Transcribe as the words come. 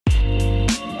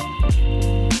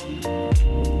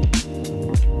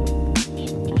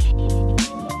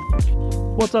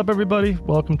What's up, everybody?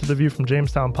 Welcome to the View from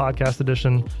Jamestown podcast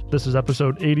edition. This is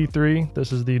episode 83.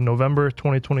 This is the November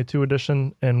 2022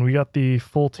 edition, and we got the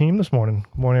full team this morning.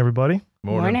 Good morning, everybody.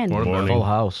 Morning. Full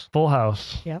house. Full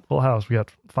house. Yep. Full house. We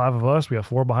got 5 of us. We got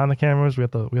 4 behind the cameras. We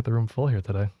got the room full here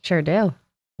today. Sure do.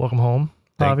 Welcome home,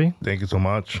 Javi. Thank you so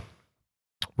much.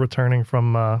 Returning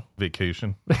from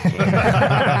Vacation.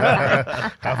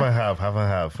 Half and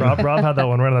half. Rob had that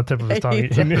one right on the tip of his tongue.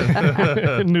 He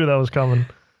knew that was coming.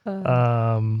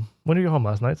 When did you get home?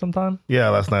 Last night sometime? Yeah,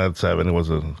 last night at 7, it was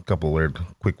a couple weird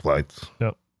quick flights.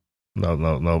 Yep.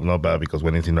 No bad, because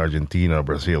when it's in Argentina or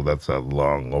Brazil, that's a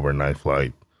long overnight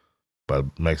flight. But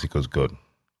Mexico's good.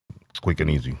 Quick and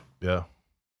easy. Yeah.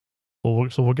 Well,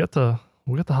 so we'll get to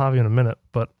Javi in a minute,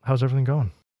 but how's everything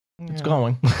going? It's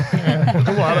going.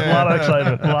 a lot of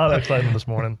excitement. A lot of excitement this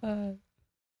morning.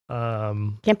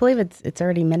 Can't believe it's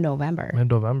already mid-November.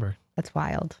 Mid-November. That's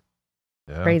wild.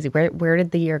 Yeah. Crazy. Where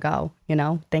did the year go? You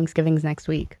know, Thanksgiving's next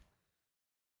week.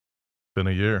 Been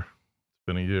a year.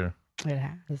 It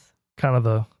has. Kind of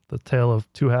the tale of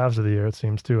two halves of the year, it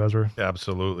seems, too, as we're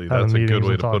Absolutely. Having That's a good meetings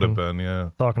way and to put it, talking. Ben.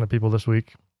 Yeah. talking to people this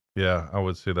week. Yeah. I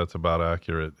would say that's about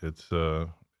accurate. It's, the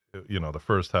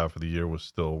first half of the year was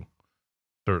still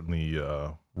certainly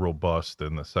robust,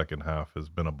 and the second half has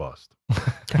been a bust.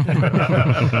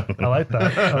 I like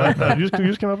that. You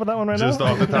just came up with that one right Just now?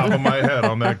 off the top of my head,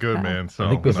 I'm that good, man. So,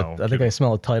 I think I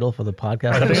smell a title for the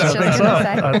podcast.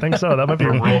 I think so. That might be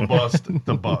from robust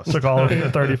to bust. Took all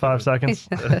of 35 seconds.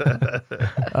 But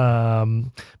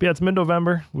yeah, it's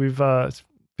mid-November. We've feel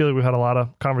like we've had a lot of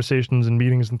conversations and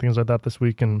meetings and things like that this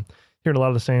week, and hearing a lot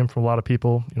of the same from a lot of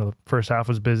people. You know, the first half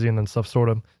was busy, and then stuff sort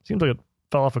of seems like it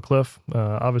fell off a cliff.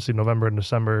 Obviously, November and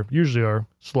December usually are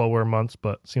slower months,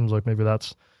 but seems like maybe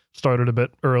that's started a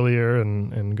bit earlier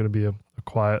and going to be a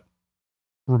quiet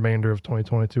remainder of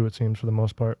 2022. It seems, for the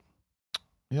most part.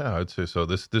 Yeah, I'd say so.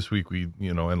 This week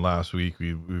and last week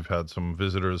we've had some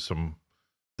visitors, some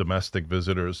domestic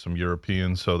visitors, some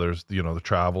Europeans. So there's the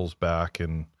travel's back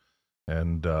and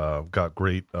got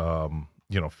great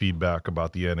feedback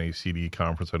about the NACD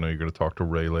conference. I know you're going to talk to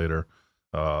Ray later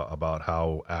about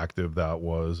how active that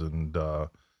was, and the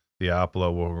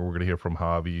APLA. We're going to hear from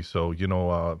Javi. So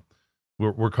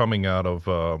we're coming out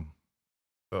of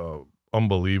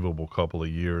unbelievable couple of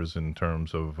years in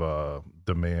terms of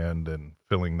demand and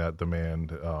filling that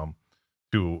demand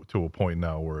to a point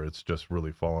now where it's just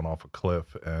really fallen off a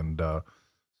cliff. And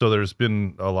so there's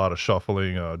been a lot of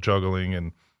shuffling, juggling,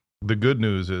 and the good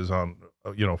news is from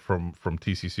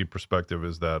TCC perspective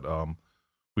is that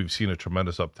we've seen a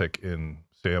tremendous uptick in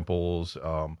samples.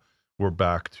 We're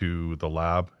back to the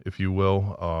lab, if you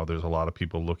will. There's a lot of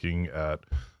people looking at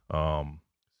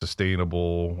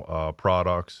sustainable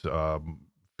products,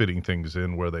 fitting things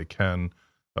in where they can.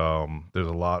 There's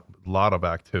a lot of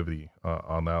activity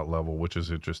on that level, which is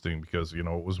interesting because it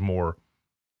was more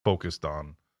focused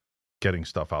on getting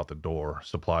stuff out the door,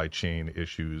 supply chain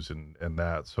issues, and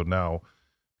that. So now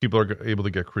people are able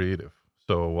to get creative.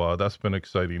 So that's been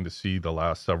exciting to see the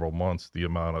last several months, the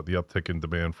uptick in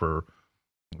demand for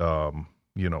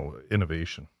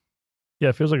innovation. Yeah,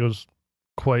 it feels like it was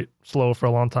quite slow for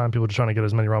a long time. People just trying to get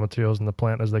as many raw materials in the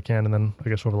plant as they can. And then I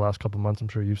guess over the last couple of months, I'm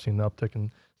sure you've seen the uptick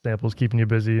in samples keeping you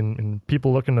busy and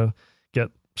people looking to get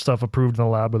stuff approved in the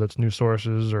lab, whether it's new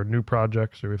sources or new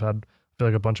projects, or we've had, I feel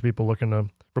like, a bunch of people looking to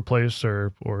replace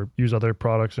or use other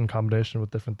products in combination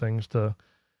with different things to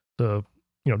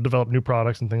develop new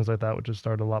products and things like that, which has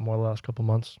started a lot more the last couple of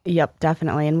months. Yep,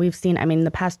 definitely. And we've seen,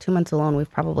 the past 2 months alone,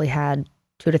 we've probably had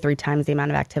 2 to 3 times the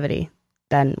amount of activity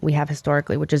than we have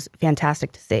historically, which is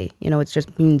fantastic to see. It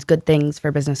just means good things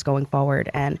for business going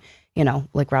forward. And,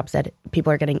 like Rob said,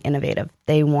 people are getting innovative.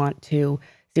 They want to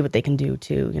see what they can do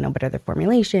to, better their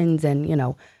formulations and,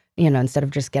 instead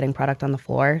of just getting product on the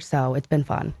floor. So it's been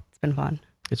fun.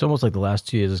 It's almost like the last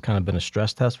 2 years has kind of been a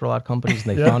stress test for a lot of companies,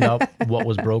 and they found out what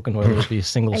was broken, whether it be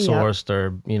single sourced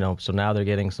or, so now they're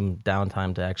getting some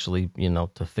downtime to actually,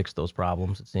 to fix those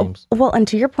problems, it seems. Well, and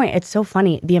to your point, it's so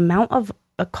funny. The amount of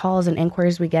calls and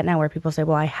inquiries we get now where people say,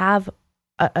 well, I have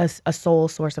a sole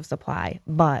source of supply,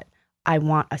 but I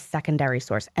want a secondary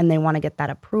source, and they want to get that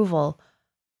approval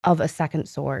of a second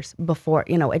source before,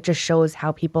 it just shows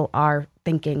how people are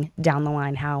thinking down the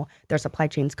line, how their supply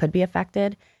chains could be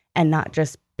affected, and not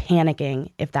just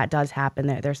panicking if that does happen.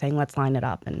 They're saying, let's line it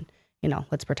up and,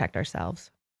 let's protect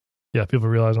ourselves. Yeah, people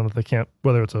realizing that they can't,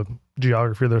 whether it's a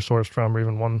geography they're sourced from or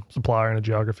even one supplier in a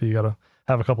geography, you got to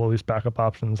have a couple of these backup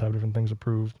options, have different things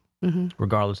approved. Mm-hmm.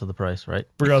 Regardless of the price, right?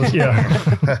 Regardless,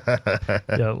 yeah.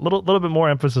 Yeah, a little bit more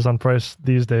emphasis on price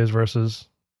these days versus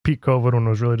peak COVID when it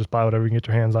was really just buy whatever you can get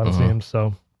your hands on, it seems.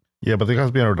 So Yeah, but there has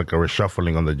been like a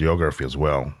reshuffling on the geography as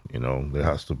well. There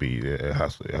has to be. It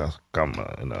has come.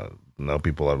 Now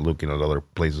people are looking at other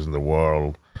places in the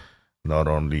world, not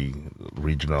only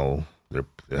regional.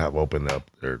 They have opened up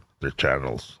their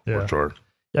channels for sure.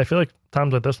 Yeah, I feel like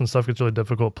times like this when stuff gets really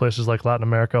difficult, places like Latin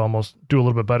America almost do a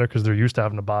little bit better because they're used to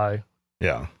having to buy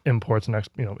imports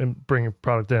and bringing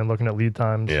product in, looking at lead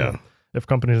times. Yeah. If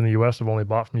companies in the U.S. have only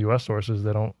bought from U.S. sources,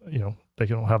 they don't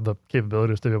have the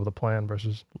capabilities to be able to plan.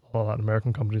 Versus a lot of Latin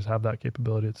American companies have that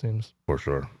capability. It seems for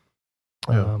sure.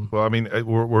 Yeah. Well, I mean,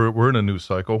 we're in a new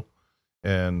cycle,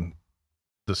 and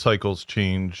the cycles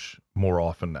change more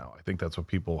often now. I think that's what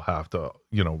people have to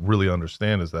really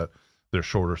understand is that they're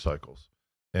shorter cycles,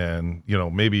 and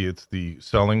maybe it's the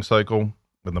selling cycle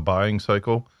and the buying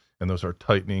cycle, and those are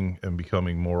tightening and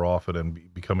becoming more often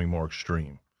and becoming more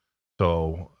extreme.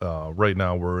 So right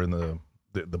now we're in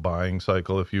the buying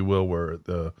cycle, if you will, where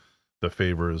the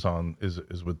favor is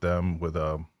with them, with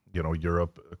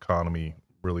Europe economy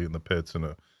really in the pits,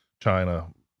 and China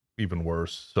even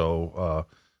worse. So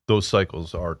those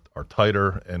cycles are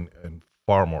tighter and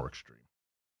far more extreme.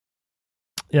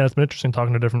 Yeah, it's been interesting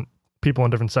talking to different people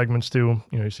in different segments too.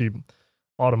 You see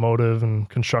automotive and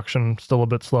construction still a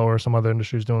bit slower. Some other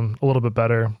industries doing a little bit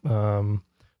better.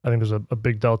 I think there's a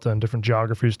big delta in different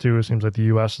geographies too. It seems like the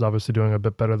U.S. is obviously doing a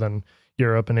bit better than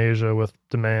Europe and Asia with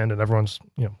demand, and everyone's,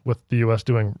 with the U.S.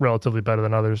 doing relatively better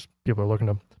than others. People are looking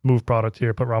to move product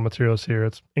here, put raw materials here.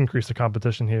 It's increased the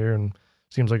competition here, and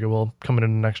seems like it will coming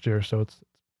into next year. So it's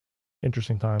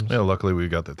interesting times. Yeah, luckily we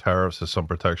got the tariffs as some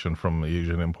protection from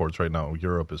Asian imports right now.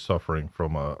 Europe is suffering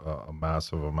from a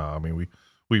massive amount. I mean,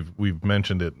 we've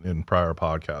mentioned it in prior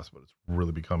podcasts, but it's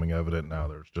really becoming evident now.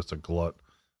 There's just a glut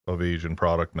of Asian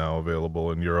product now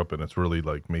available in Europe, and it's really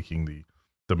like making the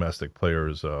domestic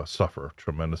players suffer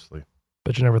tremendously.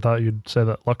 But you never thought you'd say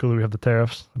that. Luckily, we have the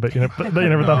tariffs. But you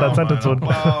never thought that sentence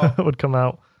would come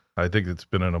out. I think it's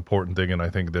been an important thing, and I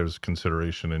think there's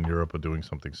consideration in Europe of doing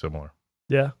something similar.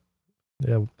 Yeah,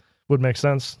 would make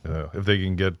sense. If they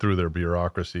can get through their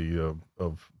bureaucracy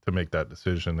to make that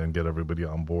decision and get everybody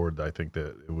on board, I think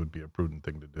that it would be a prudent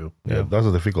thing to do. Yeah, that's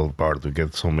the difficult part, to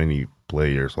get so many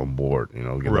players on board.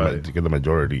 To get the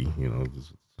majority.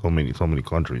 So many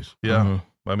countries. Yeah.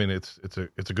 Mm-hmm. I mean, it's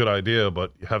a good idea,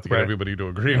 but you have to get everybody to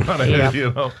agree on it.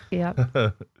 Yeah.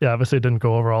 Yeah. Obviously, it didn't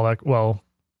go over all that well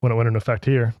when it went into effect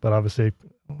here, but obviously,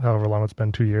 however long it's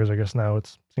been, 2 years, I guess now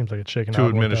it seems like it's shaken out. 2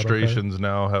 administrations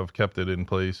now have kept it in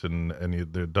place, and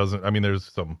there doesn't. I mean, there's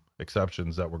some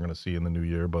exceptions that we're going to see in the new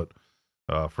year, but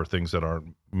for things that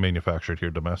aren't manufactured here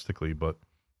domestically, but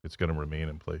it's going to remain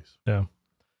in place. Yeah.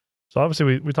 So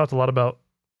obviously, we talked a lot about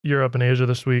Europe and Asia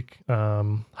this week.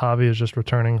 Javi is just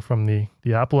returning from the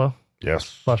APLA.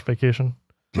 Yes. Vacation.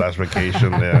 Last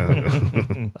vacation,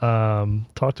 yeah.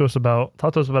 Talk to us about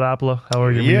APLA. How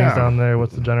are your meetings down there?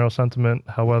 What's the general sentiment?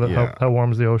 How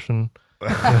warm is the ocean?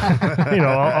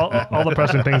 all the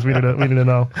pressing things we need to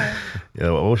know. Yeah, the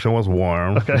ocean was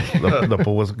warm. Okay. The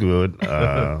pool was good.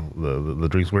 The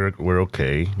drinks were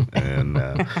okay,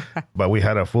 and but we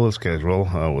had a full schedule.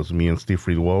 It was me and Steve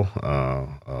Friedwald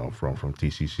from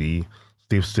TCC.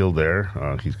 Steve's still there.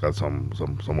 He's got some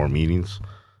more meetings,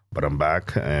 but I'm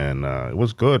back, and it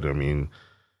was good. I mean,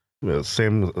 a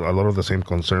lot of the same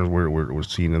concerns we're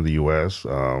seeing in the U.S.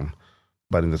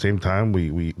 But in the same time,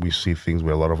 we see things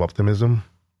with a lot of optimism.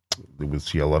 We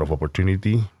see a lot of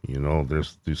opportunity.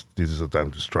 This is a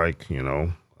time to strike.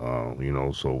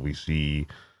 So we see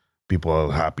people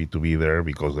are happy to be there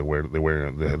because there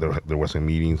wasn't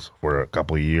meetings for a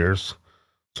couple of years,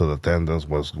 so the attendance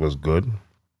was good,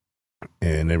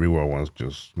 and everyone was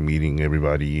just meeting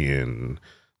everybody, and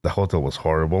the hotel was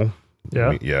horrible. Yeah, I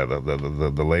mean, yeah.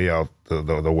 The layout,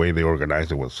 the way they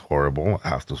organized it was horrible. I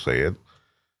have to say it.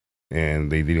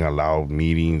 And they didn't allow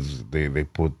meetings. They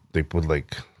put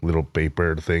like little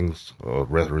paper things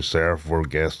reserved for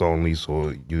guests only,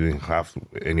 so you didn't have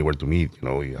anywhere to meet.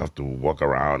 You have to walk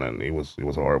around, and it was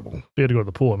horrible. You had to go to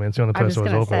the pool. I mean, it's the only place that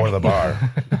was open. Or the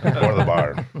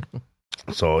bar.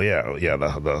 So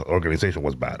the organization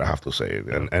was bad. I have to say it,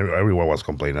 and everyone was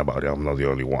complaining about it. I'm not the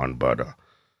only one, but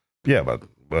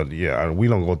and we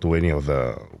don't go to any of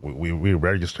the. We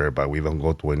register, but we don't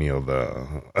go to any of the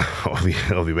of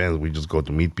the events. We just go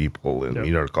to meet people and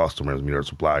meet our customers, meet our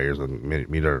suppliers, and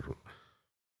meet our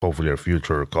hopefully our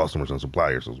future customers and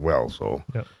suppliers as well. So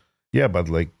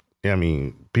I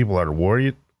mean, people are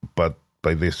worried, but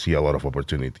they see a lot of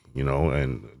opportunity,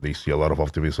 and they see a lot of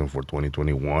optimism for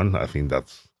 2021. I think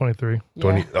that's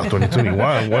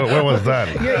 2021. What was that?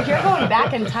 You're going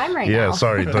back in time right now. Yeah,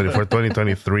 sorry, for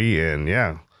 2023,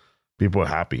 and people are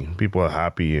happy. People are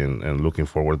happy and looking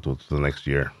forward to the next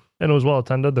year. And it was well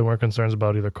attended. There weren't concerns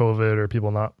about either COVID or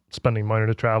people not spending money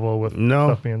to travel with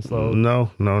stuff being slow.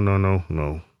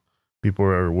 No. People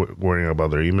are worrying about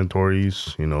their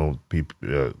inventories.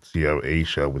 People see how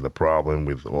Asia with the problem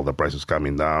with all the prices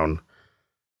coming down.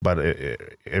 But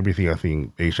everything, I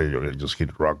think Asia just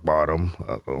hit rock bottom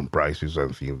on prices. I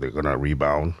think they're going to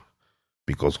rebound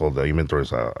because all the inventories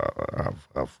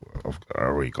have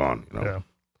already gone. Yeah.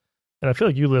 And I feel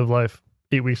like you live life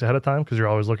 8 weeks ahead of time because you're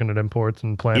always looking at imports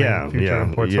and planning future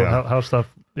imports. Yeah. So how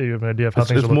stuff, do you have an idea of how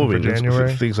things are looking for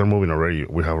January? Things are moving already.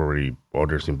 We have already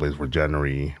orders in place for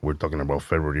January. We're talking about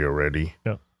February already.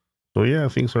 Yeah. So yeah,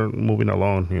 things are moving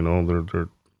along.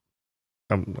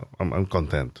 I'm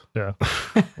content. Yeah.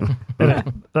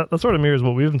 And that sort of mirrors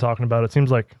what we've been talking about. It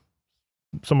seems like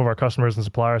some of our customers and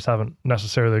suppliers haven't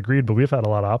necessarily agreed, but we've had a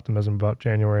lot of optimism about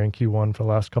January and Q1 for the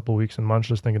last couple of weeks and months,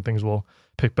 just thinking things will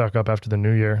pick back up after the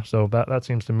new year. So that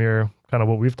seems to mirror kind of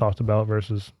what we've talked about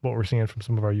versus what we're seeing from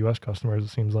some of our U.S. customers, it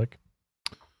seems like.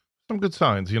 Some good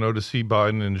signs, to see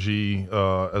Biden and Xi,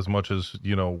 as much as,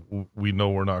 we know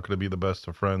we're not going to be the best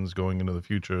of friends going into the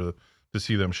future, to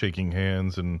see them shaking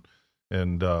hands and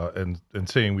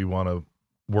saying we want to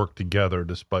work together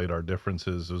despite our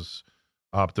differences is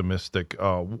optimistic.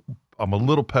 I'm a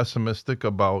little pessimistic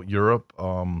about Europe,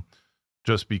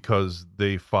 just because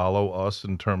they follow us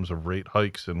in terms of rate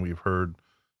hikes, and we've heard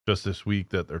just this week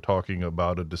that they're talking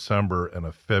about a December and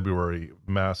a February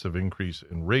massive increase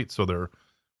in rates. So they're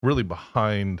really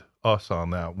behind us on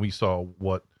that. We saw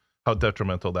how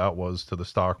detrimental that was to the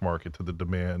stock market, to the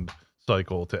demand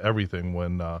cycle, to everything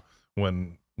when there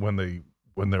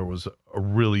was a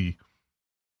really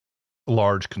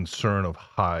large concern of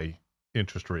high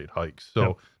interest rate hikes.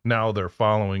 So now they're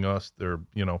following us.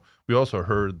 We also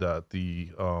heard that the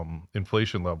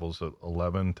inflation levels at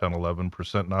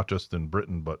 11%, not just in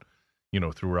Britain, but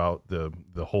throughout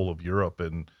the whole of Europe,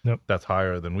 and that's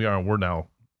higher than we are. And we're now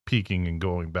peaking and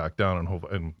going back down,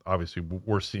 and obviously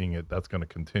we're seeing it. That's going to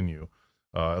continue,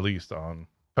 at least on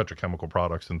petrochemical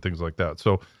products and things like that.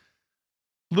 So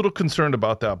a little concerned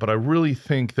about that, but I really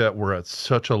think that we're at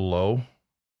such a low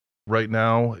right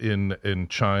now in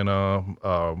China.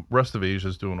 Rest of Asia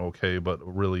is doing okay, but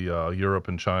really Europe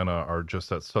and China are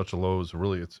just at such lows.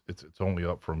 Really, it's only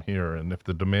up from here. And if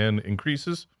the demand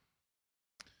increases,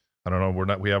 I don't know.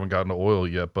 We haven't gotten to oil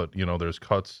yet, but there's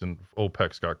cuts, and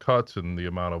OPEC's got cuts, and the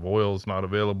amount of oil is not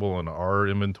available, and our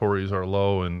inventories are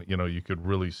low, and you could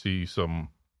really see some.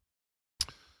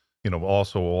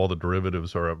 Also all the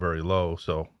derivatives are at very low.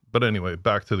 So. But anyway,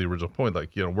 back to the original point,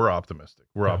 we're optimistic.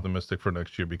 We're optimistic for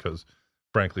next year because,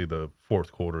 frankly, the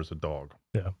fourth quarter is a dog.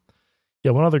 Yeah.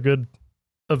 Yeah, one other good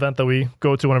event that we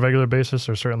go to on a regular basis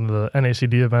are certainly the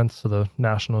NACD events, so the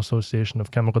National Association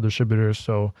of Chemical Distributors.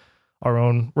 So our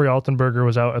own Ray Altenberger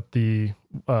was out at the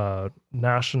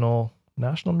national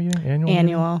meeting?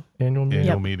 Annual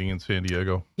meeting in San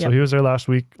Diego. Yep. So he was there last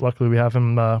week. Luckily, we have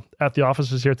him at the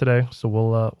offices here today. So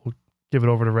we'll give it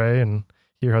over to Ray and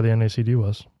hear how the NACD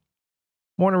was.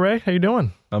 Morning, Ray. How you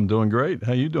doing? I'm doing great.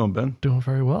 How you doing, Ben? Doing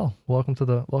very well. Welcome to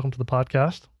the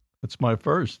podcast. It's my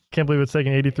first. Can't believe it's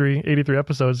taken 83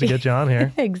 episodes to get you on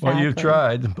here. Exactly. Well, you've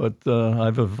tried, but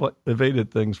I've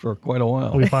evaded things for quite a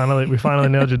while. We finally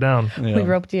nailed you down. Yeah, we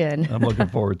roped you in. I'm looking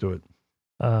forward to it.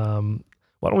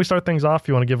 Why don't we start things off?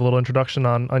 You want to give a little introduction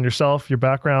on yourself, your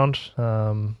background,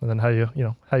 and then how you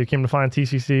came to find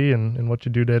TCC and what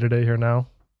you do day to day here now.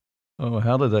 Oh,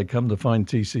 how did I come to find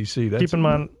TCC? Keep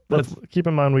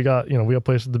in mind we got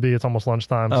places to be. It's almost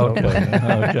lunchtime. So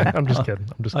Okay. I'm just kidding.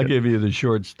 I'll give you the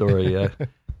short story.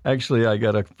 Actually, I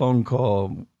got a phone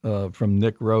call from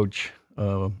Nick Roach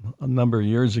a number of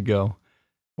years ago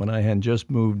when I had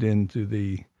just moved into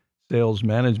the sales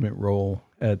management role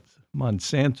at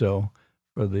Monsanto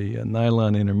for the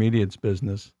nylon intermediates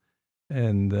business.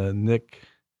 And Nick,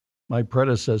 my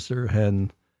predecessor,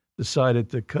 had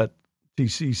decided to cut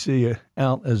TCC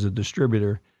out as a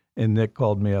distributor, and Nick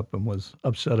called me up and was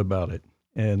upset about it.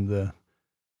 And so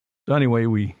anyway,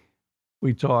 we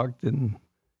talked and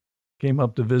came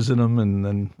up to visit him, and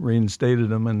then reinstated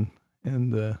him, and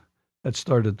that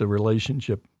started the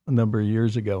relationship a number of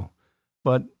years ago.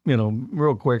 But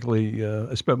real quickly,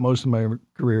 I spent most of my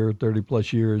career, 30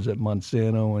 plus years, at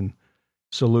Monsanto and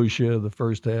Solutia. The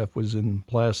first half was in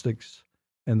plastics,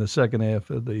 and the second half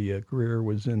of the career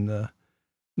was in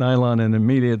nylon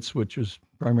intermediates, which was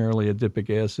primarily adipic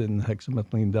acid and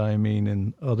hexamethylene diamine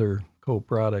and other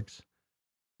co-products.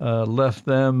 Left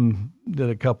them, did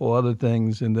a couple other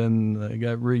things, and then I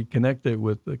got reconnected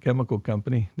with the chemical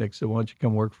company. Nick said, "Why don't you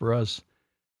come work for us?"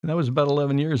 And that was about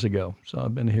 11 years ago. So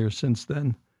I've been here since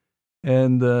then.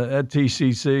 And at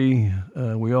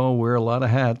TCC, we all wear a lot of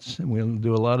hats, and we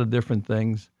do a lot of different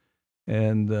things.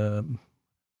 And a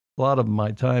lot of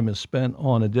my time is spent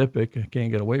on Adipic. I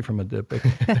can't get away from Adipic.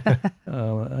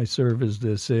 I serve as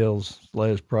the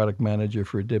sales/product manager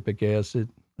for adipic acid.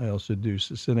 I also do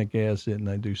succinic acid, and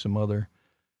I do some other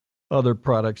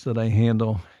products that I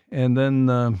handle. And then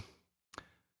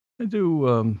I do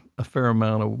a fair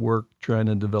amount of work trying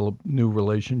to develop new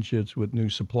relationships with new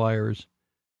suppliers.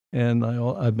 And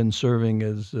I've been serving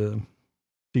as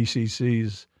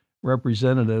TCC's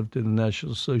representative to the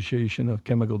National Association of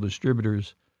Chemical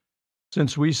Distributors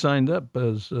since we signed up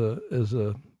as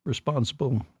a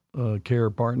responsible care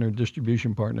partner,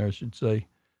 distribution partner, I should say,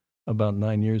 about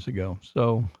 9 years ago.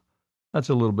 So that's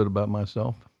a little bit about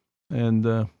myself.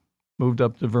 And moved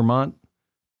up to Vermont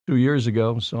 2 years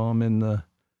ago, so I'm in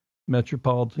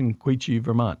metropolitan Quechee,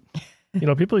 Vermont. You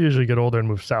know, people usually get older and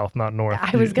move south, not north.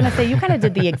 I was going to say, you kind of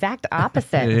did the exact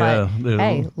opposite. Yeah, but,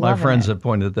 hey, my friends have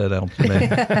pointed that out to me.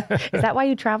 Is that why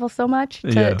you travel so much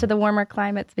to the warmer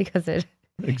climates? Because it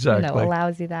exactly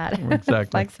allows you that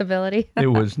flexibility. It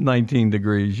was 19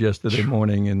 degrees yesterday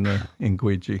morning in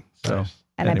Quechee. So,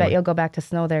 and anyway. I bet you'll go back to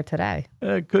snow there today.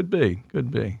 Could be.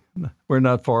 We're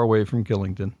not far away from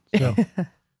Killington. So.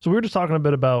 So we were just talking a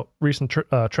bit about recent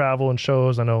travel and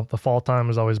shows. I know the fall time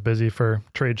is always busy for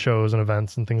trade shows and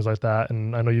events and things like that.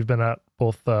 And I know you've been at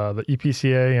both the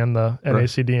EPCA and the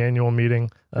NACD annual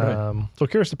meeting. So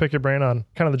curious to pick your brain on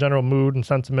kind of the general mood and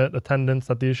sentiment,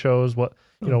 attendance at these shows. What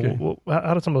how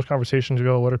did some of those conversations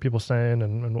go? What are people saying,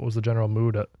 and what was the general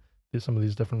mood at some of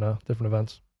these different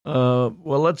events? Well,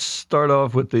 let's start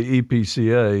off with the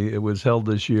EPCA. It was held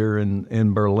this year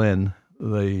in Berlin.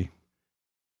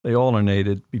 They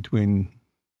alternated between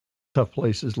tough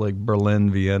places like Berlin,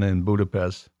 Vienna, and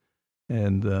Budapest,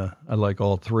 and I like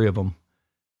all three of them.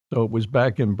 So it was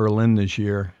back in Berlin this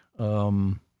year.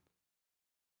 The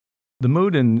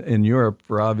mood in Europe,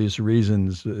 for obvious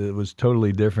reasons, it was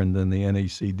totally different than the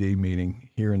NACD meeting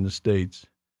here in the States.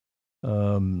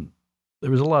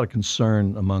 There was a lot of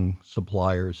concern among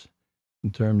suppliers in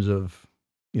terms of,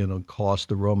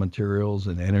 cost of raw materials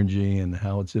and energy and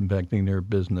how it's impacting their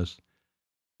business.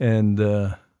 And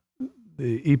the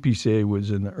EPCA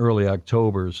was in early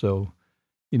October, so,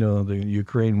 the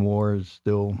Ukraine war is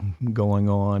still going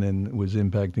on and it was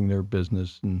impacting their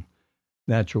business. And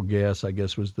natural gas, I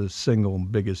guess, was the single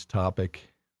biggest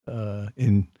topic at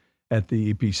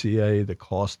the EPCA, the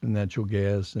cost of natural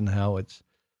gas and how it's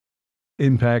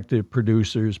impacted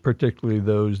producers, particularly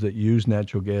those that use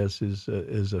natural gas as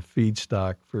a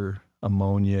feedstock for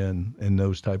ammonia and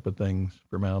those type of things,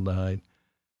 formaldehyde.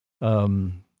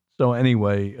 So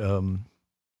anyway,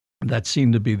 that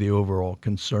seemed to be the overall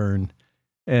concern.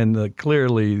 And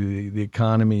clearly the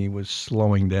economy was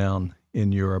slowing down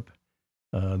in Europe.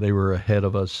 They were ahead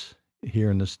of us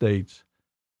here in the States.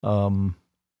 And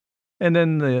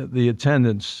then the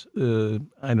attendance,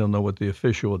 I don't know what the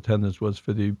official attendance was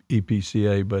for the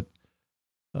EPCA, but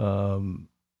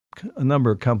a number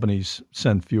of companies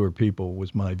sent fewer people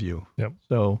was my view. Yep.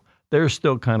 So they're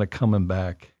still kind of coming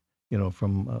back,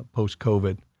 from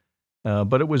post-COVID.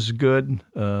 But it was good.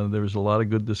 There was a lot of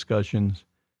good discussions.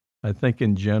 I think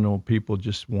in general, people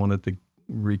just wanted to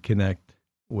reconnect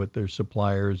with their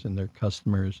suppliers and their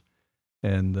customers.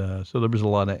 And so there was a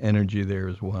lot of energy there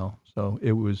as well. So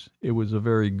it was a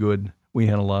very good, we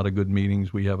had a lot of good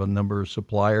meetings. We have a number of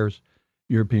suppliers,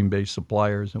 European-based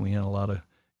suppliers, and we had a lot of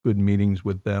good meetings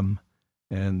with them.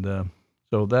 And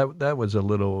so that was a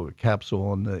little capsule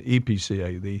on the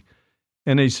EPCA. The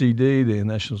NACD, the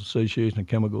National Association of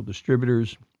Chemical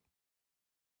Distributors,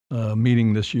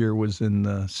 meeting this year was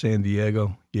in San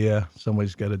Diego. Yeah,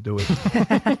 somebody's got to do it.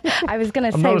 I was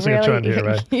going to say, I'm noticing really, a trend here,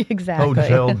 right? Exactly.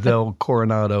 Hotel del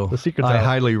Coronado. The secret's I out.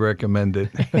 highly recommend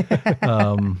it.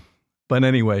 But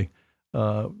anyway,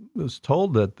 I was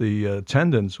told that the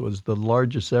attendance was the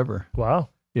largest ever. Wow.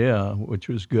 Yeah, which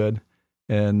was good.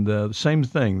 And the same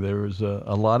thing. There was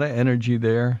a lot of energy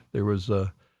there. There was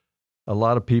a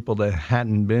lot of people that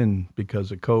hadn't been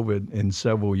because of COVID in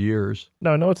several years.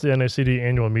 Now, I know it's the NACD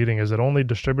annual meeting. Is it only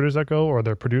distributors that go, or are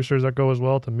there producers that go as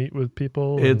well to meet with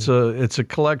people? It's a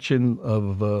collection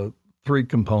of three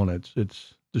components.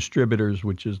 It's distributors,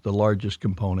 which is the largest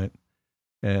component.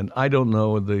 And I don't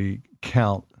know the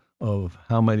count of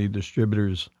how many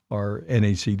distributors are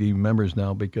NACD members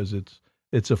now because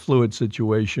it's a fluid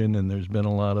situation and there's been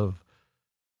a lot of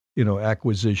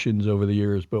acquisitions over the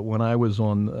years. But when I was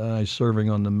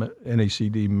serving on the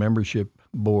NACD membership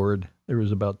board, there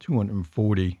was about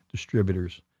 240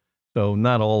 distributors. So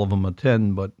not all of them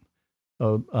attend, but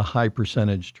a high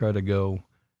percentage try to go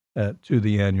to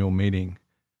the annual meeting.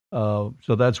 So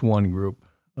that's one group.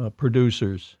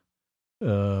 Producers,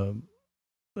 a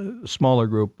smaller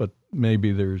group, but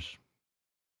maybe there's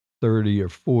 30 or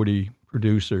 40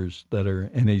 producers that are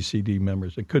NACD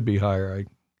members. It could be higher. I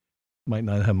might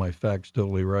not have my facts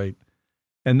totally right.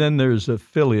 And then there's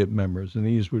affiliate members, and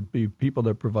these would be people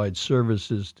that provide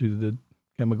services to the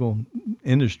chemical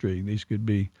industry. These could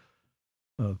be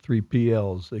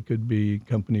 3PLs. They could be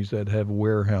companies that have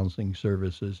warehousing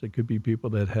services. It could be people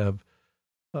that have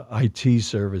IT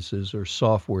services or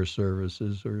software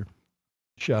services. Or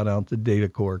shout out to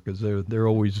DataCore because they're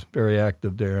always very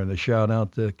active there. And a shout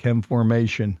out to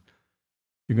ChemFormation.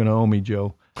 You're going to owe me,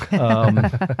 Joe.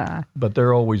 But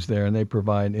they're always there, and they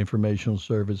provide informational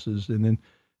services. And then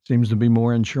seems to be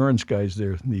more insurance guys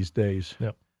there these days.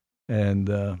 Yep.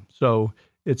 And so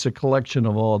it's a collection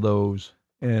of all those.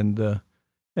 And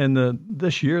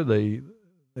this year they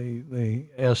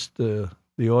asked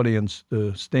the audience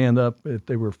to stand up if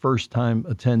they were first-time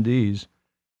attendees.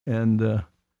 And I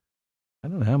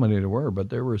don't know how many there were, but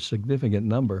there were a significant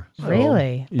number. So,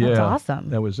 really? That's awesome.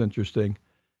 That was interesting.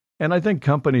 And I think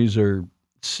companies are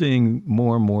seeing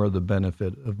more and more of the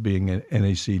benefit of being an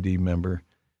NACD member.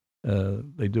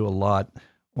 They do a lot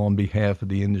on behalf of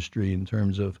the industry in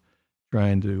terms of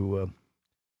trying to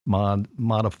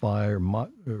modify or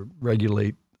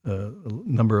regulate a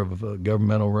number of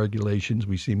governmental regulations.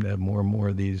 We seem to have more and more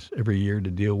of these every year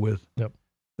to deal with. Yep.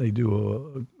 They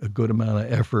do a good amount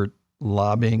of effort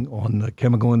lobbying on the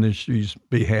chemical industry's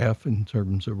behalf in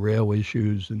terms of rail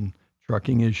issues and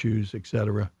trucking issues, et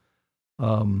cetera.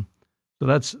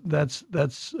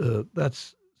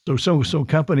 So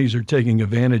companies are taking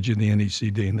advantage of the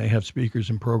NACD, and they have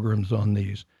speakers and programs on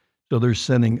these. So they're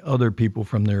sending other people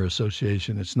from their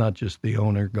association. It's not just the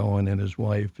owner going and his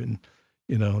wife, and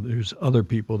there's other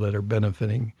people that are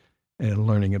benefiting and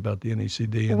learning about the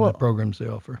NACD and the programs they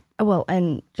offer. Well,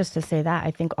 and just to say that,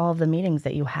 I think all of the meetings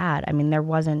that you had, I mean, there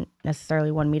wasn't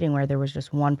necessarily one meeting where there was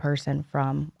just one person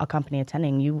from a company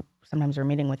attending. You sometimes are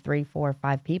meeting with 3, 4,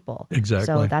 5 people. Exactly.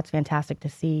 So that's fantastic to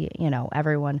see,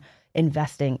 everyone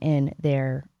investing in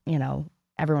their,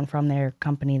 everyone from their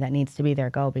company that needs to be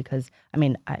there go. Because, I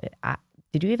mean, I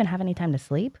did you even have any time to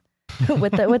sleep?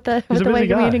 with the way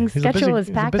the meeting schedule is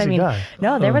packed. I mean,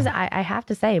 no, there was. I have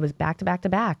to say, it was back to back to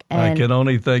back. And I can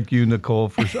only thank you, Nicole,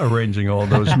 for arranging all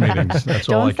those meetings. That's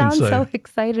all I can say. Don't sound so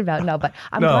excited about no, but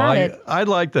I'm glad. I'd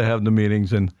like to have the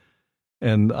meetings,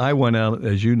 and I went out,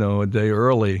 as you know, a day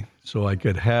early so I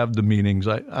could have the meetings.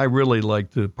 I really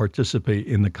like to participate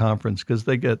in the conference because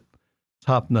they get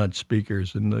top-notch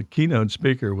speakers, and the keynote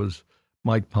speaker was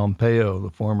Mike Pompeo, the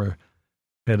former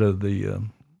head of the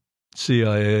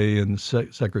CIA and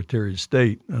Secretary of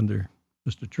State under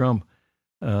Mr. Trump,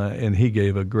 and he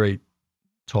gave a great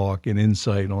talk and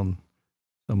insight on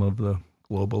some of the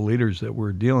global leaders that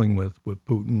we're dealing with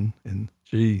Putin and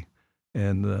Xi,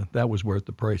 and that was worth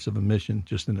the price of admission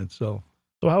just in itself.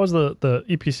 So how was the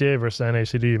EPCA versus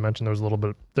NACD? You mentioned there was a little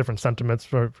bit different sentiments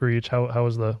for each. How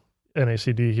was the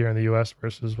NACD here in the U.S.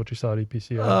 versus what you saw at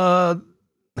EPCA?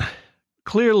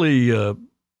 Clearly,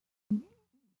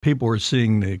 people are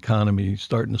seeing the economy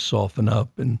starting to soften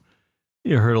up, and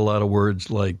you heard a lot of words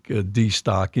like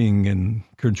destocking and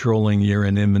controlling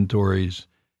year-end inventories.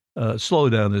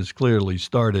 Slowdown has clearly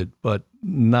started, but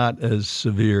not as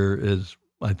severe as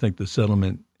I think the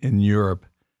settlement in Europe.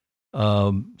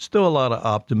 Still a lot of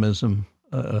optimism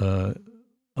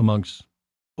amongst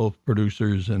both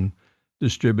producers and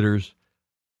distributors.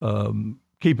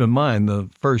 Keep in mind the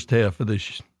first half of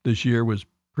this year was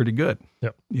pretty good.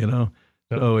 Yep. Yep.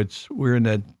 So we're in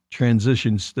that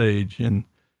transition stage, and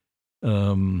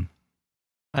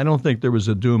I don't think there was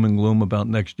a doom and gloom about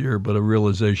next year, but a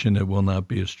realization it will not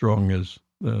be as strong as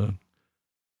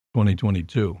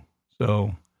 2022.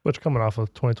 So, which coming off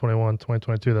of 2021,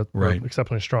 2022, that were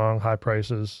exceptionally strong, high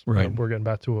prices. Right. We're getting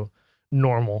back to a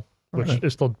normal, which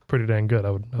is still pretty dang good,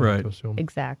 I would like to assume.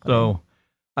 Exactly. So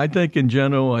I think in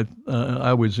general,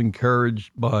 I was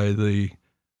encouraged by the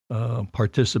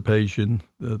participation,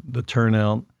 the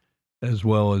turnout, as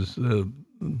well as the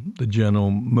general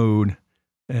mood,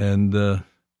 and we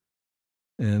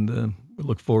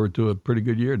look forward to a pretty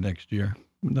good year next year.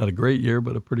 Not a great year,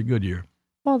 but a pretty good year.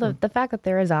 Well, the fact that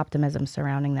there is optimism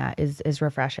surrounding that is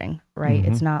refreshing, right?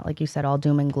 Mm-hmm. It's not, like you said, all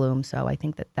doom and gloom. So I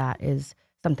think that is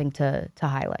something to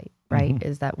highlight, right? Mm-hmm.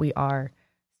 Is that we are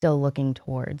still looking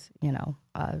towards,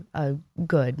 a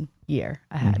good year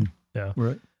ahead. Mm-hmm. Yeah.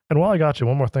 Right. And while I got you,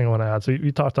 one more thing I want to add. So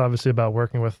you talked obviously about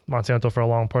working with Monsanto for a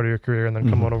long part of your career and then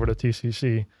coming over to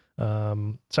TCC.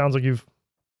 Sounds like you've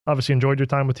obviously enjoyed your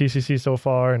time with TCC so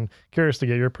far, and curious to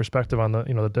get your perspective on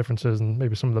the differences and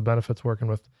maybe some of the benefits working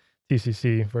with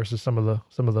TCC versus some of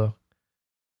the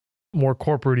more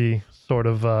corporate-y sort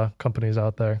of companies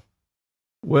out there?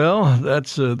 Well,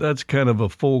 that's kind of a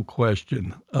full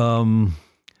question.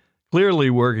 Clearly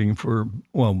working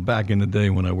back in the day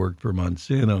when I worked for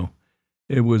Monsanto,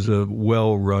 it was a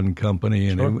well-run company,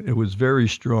 and Sure. it was very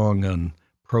strong on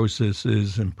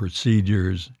processes and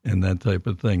procedures and that type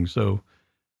of thing. So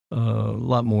a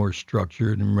lot more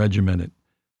structured and regimented.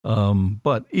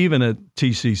 But even at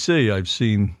TCC, I've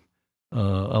seen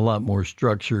a lot more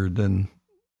structure than,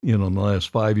 in the last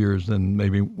 5 years than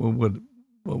maybe what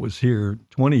was here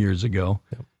 20 years ago.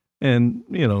 Yep. And,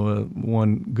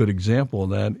 one good example of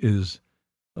that is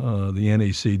the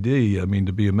NACD. I mean,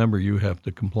 to be a member, you have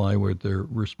to comply with their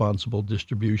responsible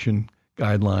distribution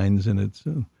guidelines, and it's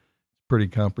a pretty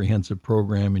comprehensive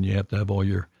program, and you have to have all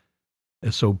your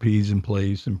SOPs in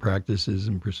place and practices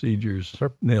and procedures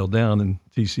Sure. nailed down, and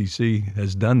TCC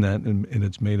has done that, and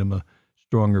it's made them a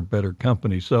stronger, better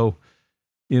company. So,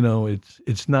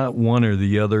 it's not one or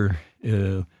the other.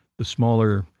 The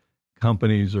smaller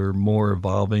companies are more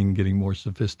evolving, getting more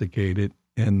sophisticated,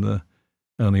 and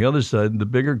on the other side, the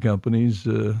bigger companies,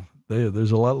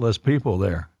 there's a lot less people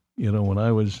there. When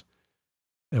I was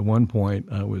at one point,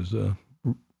 I was a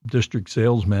district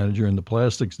sales manager in the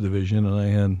plastics division, and I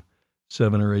had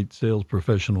 7 or 8 sales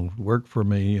professionals work for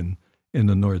me in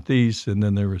the Northeast, and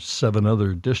then there were 7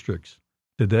 other districts.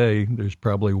 Today, there's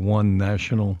probably 1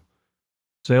 national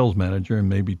sales manager and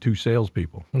maybe 2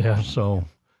 salespeople. Yeah. So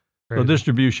Crazy.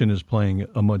 distribution is playing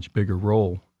a much bigger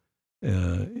role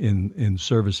in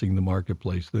servicing the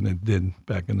marketplace than it did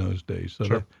back in those days. So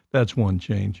Sure. that's one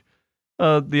change.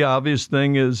 The obvious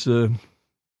thing is,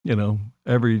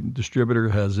 every distributor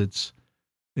has its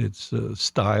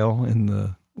style,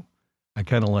 and I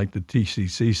kind of like the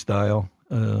TCC style,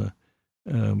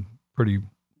 pretty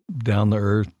down to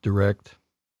earth, direct,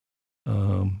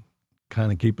 kind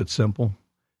of keep it simple,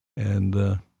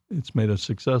 and it's made us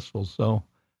successful. So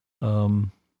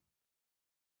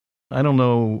I don't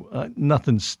know,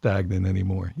 nothing's stagnant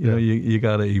anymore. You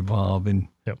got to evolve, and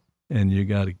Yep. and you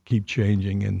got to keep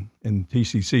changing, and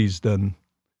TCC's done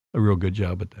a real good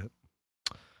job at that.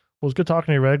 Well, it's good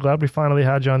talking to you, Red. Glad we finally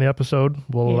had you on the episode.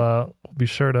 We'll Yeah. be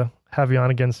sure to have you on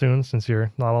again soon, since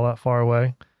you're not all that far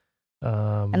away.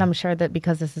 And I'm sure that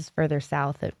because this is further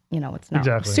south, it's not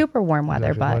Exactly. super warm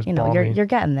weather, Exactly. but Nice balmy. you're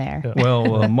getting there. Yeah.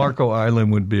 Well, Marco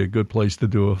Island would be a good place to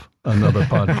do another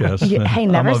podcast. Hey,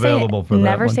 I'm available for that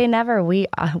never one. say never. We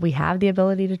have the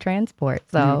ability to transport,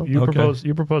 so You Okay.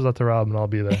 propose that to Rob, and I'll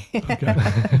be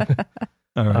there.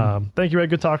 All right. Thank you, Red.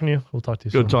 Good talking to you. We'll talk to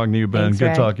you soon. Good talking to you, Ben. Thanks, Good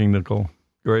Ray. talking, Nicole.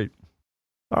 Great.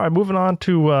 All right, moving on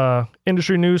to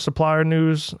industry news, supplier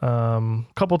news.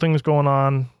 Couple things going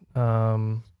on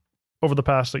over the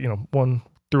past, one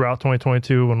throughout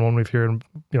 2022, and one we've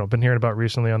been hearing about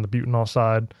recently on the butanol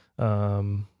side.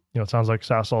 It sounds like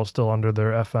Sasol is still under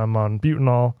their FM on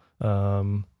butanol.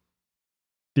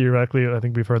 Theoretically, I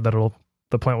think we've heard that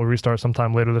the plant will restart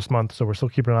sometime later this month, so we're still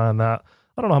keeping an eye on that.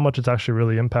 I don't know how much it's actually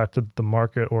really impacted the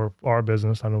market or our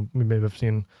business. I know we may have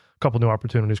seen a couple new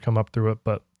opportunities come up through it,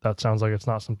 but that sounds like it's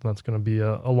not something that's going to be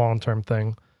a long-term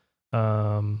thing.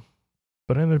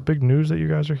 But any other big news that you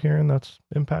guys are hearing that's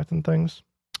impacting things?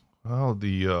 Well,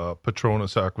 the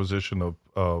Petronas acquisition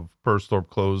of Perstorp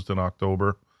closed in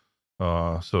October.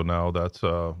 So now that's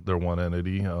their one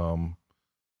entity. And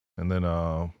then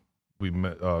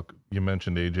you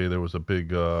mentioned, AJ, there was a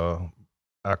big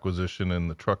acquisition in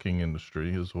the trucking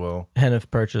industry as well. Heniff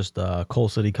purchased Coal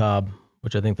City Cobb,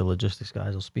 which I think the logistics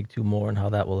guys will speak to more and how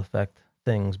that will affect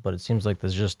things. But it seems like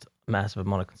there's just a massive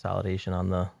amount of consolidation on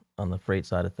the freight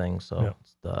side of things. So Yeah.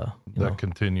 it's That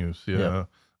continues. Yeah. Yeah.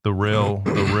 The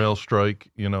rail strike,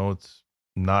 it's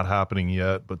not happening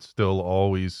yet, but still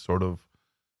always sort of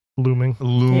Looming.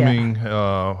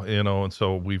 and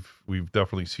so we've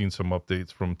definitely seen some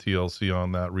updates from TLC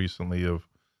on that recently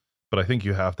but I think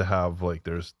you have to have, like,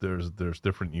 there's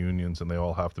different unions, and they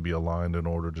all have to be aligned in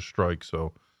order to strike.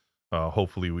 So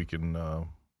hopefully we can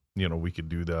we could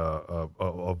do the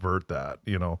avert that.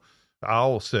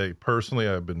 I'll say personally,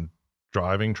 I've been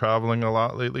traveling a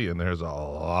lot lately, and there's a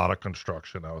lot of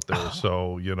construction out there.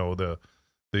 So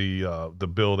the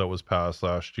bill that was passed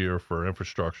last year for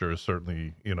infrastructure is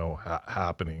certainly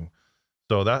happening.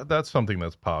 So that's something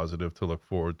that's positive to look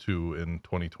forward to in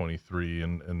 2023,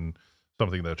 and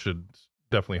something that should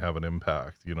definitely have an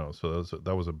impact. So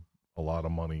that was a lot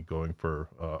of money going for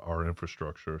our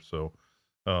infrastructure. So,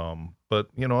 but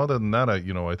other than that,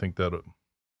 I think that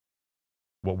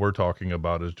what we're talking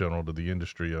about is general to the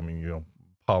industry. I mean,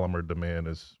 polymer demand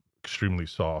is extremely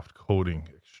soft, coating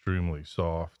extremely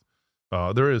soft.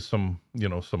 There is some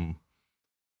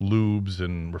lubes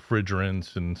and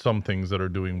refrigerants and some things that are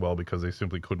doing well because they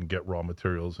simply couldn't get raw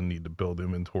materials and need to build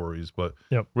inventories. But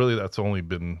really, that's only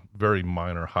been very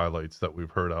minor highlights that we've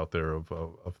heard out there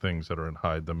of things that are in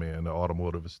high demand. The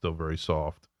automotive is still very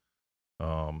soft.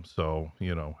 So,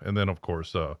 and then of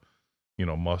course,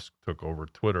 Musk took over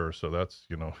Twitter. So that's,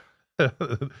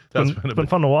 that's been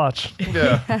fun to watch.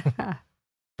 Yeah.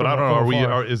 But I don't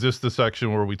know. Is this the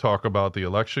section where we talk about the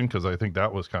election? Because I think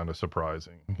that was kind of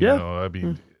surprising. I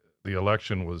mean, the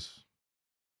election was,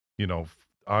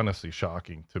 honestly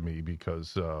shocking to me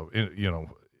because, the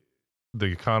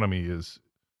economy is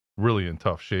really in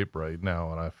tough shape right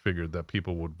now, and I figured that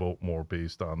people would vote more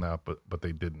based on that, but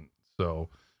they didn't. So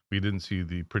we didn't see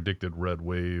the predicted red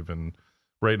wave, and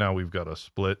right now we've got a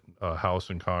split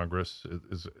House and Congress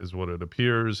is what it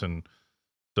appears, and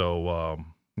so.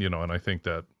 And I think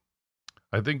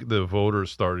the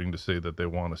voters starting to say that they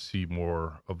want to see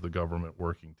more of the government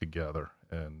working together.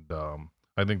 And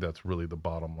I think that's really the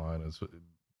bottom line is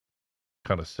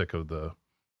kind of sick of the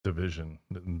division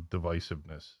and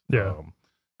divisiveness. Yeah.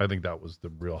 I think that was the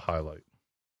real highlight,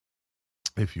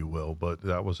 if you will. But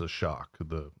that was a shock.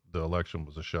 The election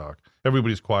was a shock.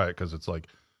 Everybody's quiet because it's like,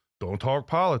 don't talk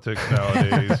politics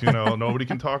nowadays. Nobody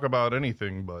can talk about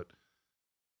anything, but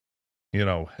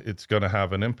it's going to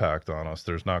have an impact on us.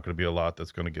 There's not going to be a lot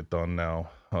that's going to get done now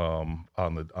on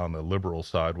the liberal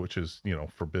side, which is,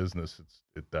 for business,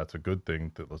 that's a good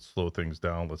thing. Let's slow things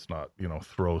down. Let's not,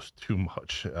 throw too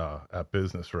much at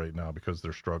business right now because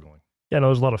they're struggling. Yeah,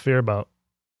 there's a lot of fear about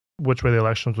which way the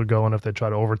elections would go and if they try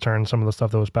to overturn some of the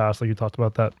stuff that was passed. Like you talked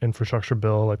about that infrastructure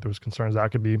bill, like there was concerns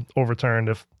that could be overturned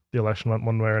if the election went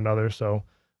one way or another. So,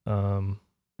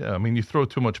 yeah, I mean, you throw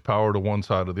too much power to one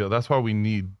side or the other. That's why we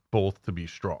need both to be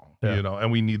strong,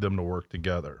 and we need them to work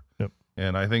together. Yep.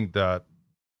 And I think that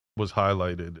was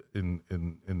highlighted in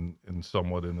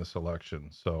somewhat in this election.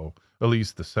 So at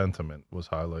least the sentiment was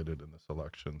highlighted in this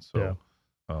election. So,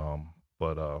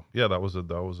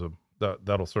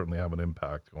 that'll certainly have an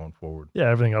impact going forward. Yeah,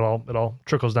 everything, it all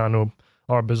trickles down to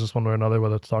our business one way or another,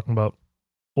 whether it's talking about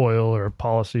oil or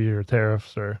policy or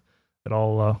tariffs, or it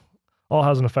all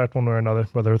has an effect one way or another,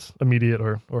 whether it's immediate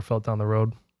or felt down the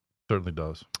road. Certainly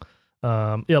does.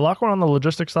 A lot going on the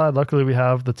logistics side. Luckily, we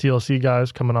have the TLC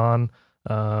guys coming on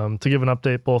to give an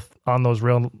update both on those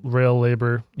rail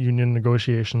labor union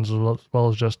negotiations as well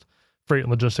as just freight and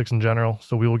logistics in general.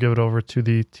 So we will give it over to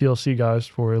the TLC guys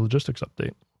for a logistics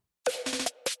update.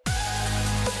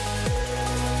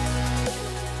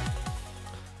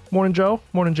 Morning, Joe.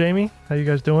 Morning, Jamie. How you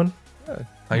guys doing?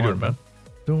 How you doing, man?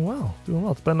 Doing well.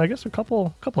 It's been, I guess, a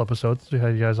couple episodes we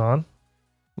had you guys on.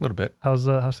 A little bit. How's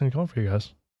things going for you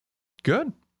guys?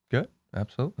 Good.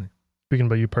 Absolutely. Speaking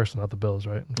about you personally, not the Bills,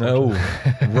 right? Oh,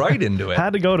 right into it.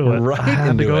 Had to go to it. Right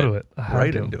into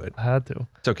it. I had to.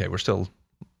 It's okay. We're still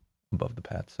above the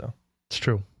Pats, so. It's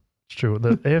true.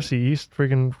 The AFC East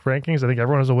freaking rankings, I think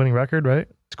everyone has a winning record, right?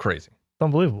 It's crazy. It's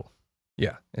unbelievable.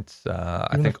 Yeah. It's,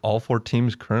 I think all 4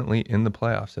 teams currently in the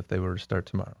playoffs if they were to start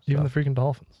tomorrow. So. Even the freaking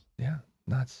Dolphins. Yeah.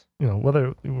 Nuts.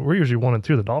 Whether we're usually 1 and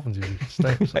 2, the Dolphins usually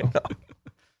stink. So. I know.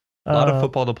 A lot of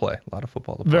football to play.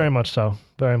 Very much so.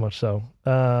 So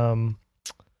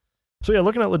yeah,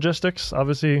 looking at logistics,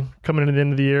 obviously coming into the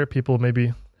end of the year, people may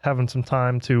be having some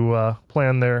time to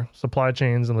plan their supply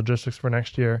chains and logistics for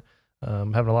next year.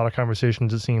 Having a lot of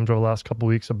conversations, it seems, over the last couple of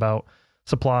weeks about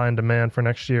supply and demand for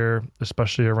next year,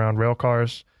 especially around rail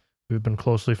cars. We've been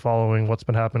closely following what's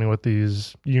been happening with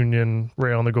these union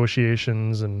rail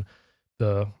negotiations and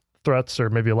the threats, or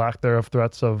maybe lack thereof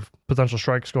threats, of potential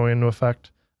strikes going into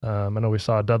effect. I know we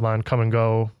saw a deadline come and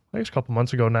go, I guess a couple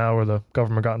months ago now, where the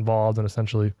government got involved and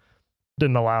essentially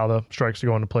didn't allow the strikes to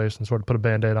go into place and sort of put a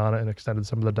Band-Aid on it and extended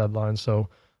some of the deadlines. So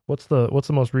what's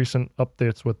the most recent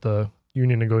updates with the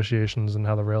union negotiations and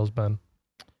how the rail's been?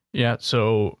 Yeah,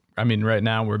 so I mean, right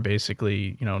now we're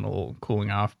basically, in a little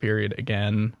cooling off period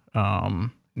again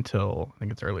until I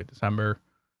think it's early December.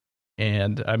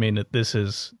 And I mean, this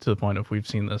is to the point of we've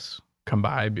seen this come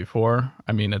by before.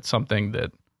 I mean, it's something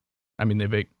that, I mean,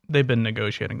 they've been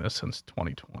negotiating this since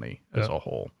 2020 as a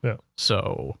whole. Yeah.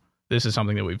 So this is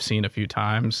something that we've seen a few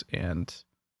times, and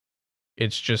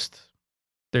it's just,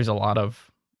 there's a lot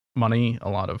of money, a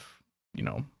lot of,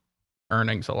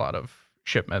 earnings, a lot of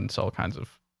shipments, all kinds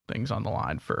of things on the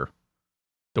line for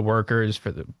the workers,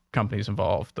 for the companies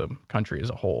involved, the country as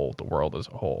a whole, the world as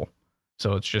a whole.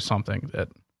 So it's just something that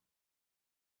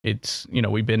it's,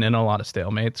 we've been in a lot of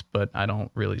stalemates, but I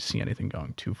don't really see anything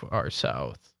going too far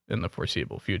south in the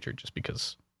foreseeable future, just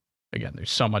because, again,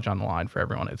 there's so much on the line for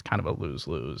everyone. It's kind of a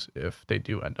lose-lose if they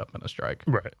do end up in a strike.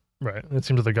 Right. It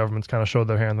seems that the government's kind of showed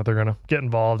their hand that they're going to get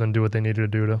involved and do what they need to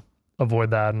do to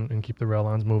avoid that and keep the rail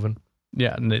lines moving.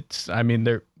 Yeah, and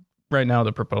they're right now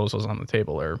the proposals on the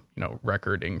table are,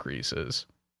 record increases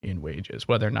in wages,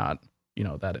 whether or not,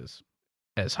 that is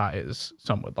as high as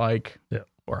some would like,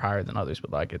 or higher than others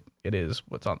would like. It is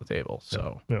what's on the table.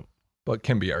 So, but it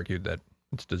can be argued that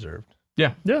it's deserved.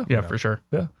 Yeah, for sure.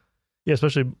 Yeah,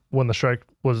 especially when the strike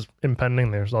was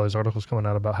impending. There's all these articles coming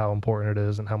out about how important it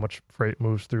is and how much freight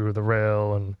moves through the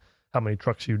rail and how many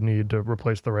trucks you need to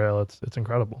replace the rail. It's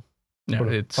incredible. Yeah,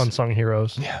 it's unsung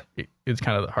heroes. Yeah, it's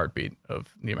kind of the heartbeat of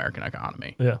the American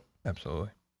economy. Yeah, absolutely.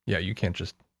 Yeah, you can't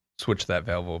just switch that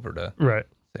valve over to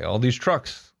say all these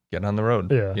trucks get on the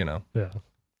road. Yeah, Yeah.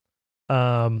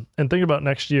 And thinking about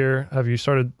next year, have you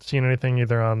started seeing anything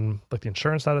either on like the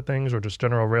insurance side of things or just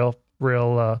general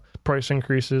rail price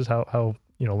increases? How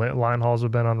line hauls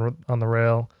have been on the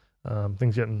rail?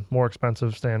 Things getting more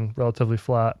expensive, staying relatively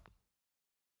flat.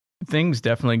 Things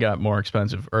definitely got more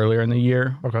expensive earlier in the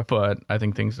year, but I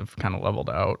think things have kind of leveled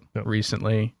out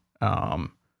recently.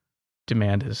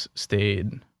 Demand has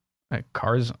stayed.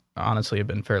 Cars honestly have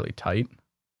been fairly tight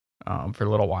for a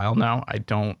little while now. I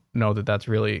don't know that that's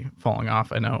really falling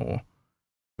off. I know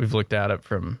we've looked at it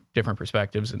from different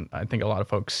perspectives, and I think a lot of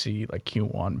folks see like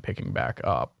Q1 picking back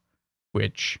up,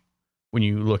 which when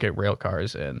you look at rail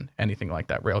cars and anything like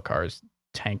that, rail cars,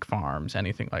 tank farms,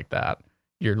 anything like that,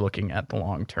 you're looking at the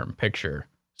long-term picture.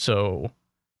 So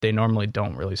they normally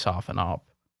don't really soften up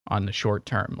on the short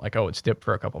term, like, oh, it's dipped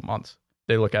for a couple months.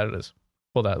 They look at it as,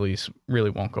 well, that lease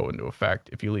really won't go into effect.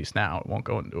 If you lease now, it won't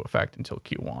go into effect until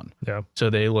Q1. Yeah.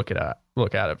 So they look at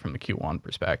it from the Q1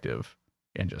 perspective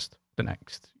and just the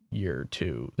next year,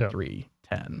 2, 3,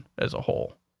 10 as a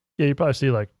whole. Yeah, you probably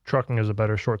see like trucking is a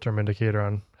better short-term indicator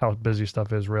on how busy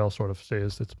stuff is. Rail sort of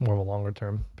stays. It's more of a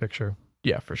longer-term picture.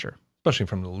 Yeah, for sure. Especially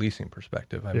from the leasing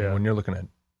perspective. I mean, when you're looking at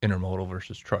intermodal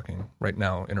versus trucking, right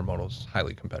now, intermodal is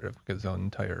highly competitive because the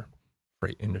entire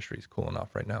freight industry is cooling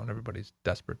off right now and everybody's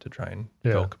desperate to try and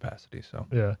fill capacity. So,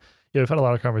 we've had a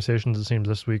lot of conversations, it seems,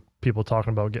 this week, people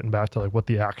talking about getting back to like what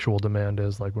the actual demand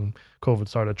is. Like when COVID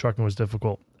started, trucking was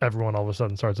difficult. Everyone all of a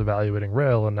sudden starts evaluating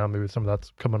rail, and now maybe some of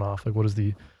that's coming off. Like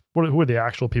who are the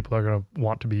actual people that are going to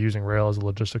want to be using rail as a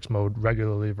logistics mode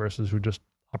regularly versus who just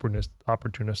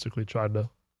opportunistically tried to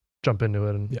jump into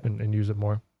it and use it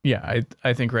more? Yeah,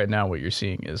 I think right now what you're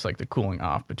seeing is like the cooling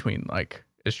off between, like,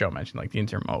 as Joe mentioned, like the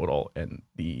intermodal and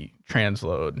the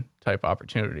transload type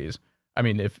opportunities. I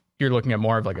mean, if you're looking at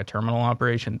more of like a terminal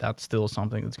operation, that's still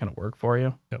something that's going to work for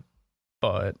you. Yep.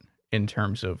 But in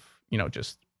terms of,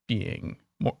 just being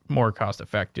more cost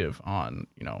effective on,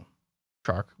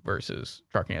 truck versus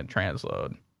trucking and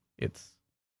transload,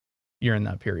 you're in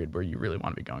that period where you really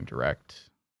want to be going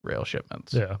direct rail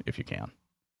shipments if you can.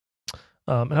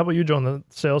 And how about you, Joe, on the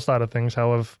sales side of things?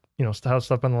 How's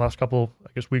stuff been the last couple, I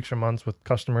guess, weeks or months with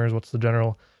customers? What's the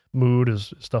general mood?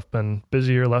 Is stuff been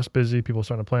busier, less busy? People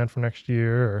starting to plan for next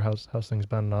year, or how's things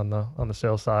been on the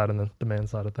sales side and the demand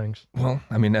side of things? Well,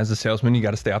 I mean, as a salesman, you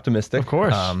got to stay optimistic, of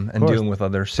course, dealing with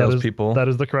other salespeople. That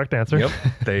is the correct answer. Yep,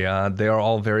 they are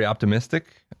all very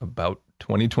optimistic about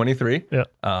 2023. Yeah,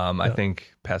 I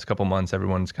think past couple months,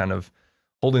 everyone's kind of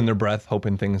holding their breath,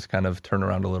 hoping things kind of turn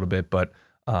around a little bit, but.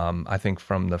 I think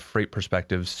from the freight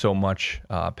perspective, so much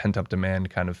pent-up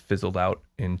demand kind of fizzled out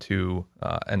into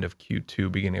end of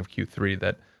Q2, beginning of Q3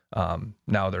 that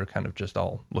now they're kind of just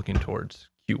all looking towards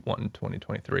Q1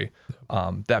 2023.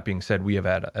 That being said, we have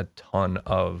had a ton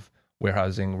of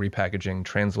warehousing, repackaging,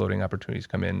 transloading opportunities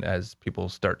come in as people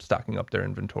start stocking up their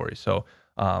inventory. So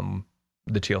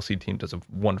the TLC team does a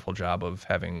wonderful job of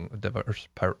having a diverse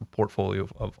portfolio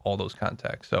of all those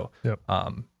contacts. So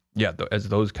as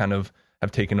those kind of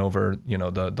have taken over,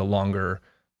 the longer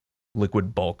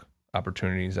liquid bulk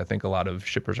opportunities. I think a lot of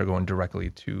shippers are going directly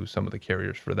to some of the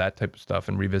carriers for that type of stuff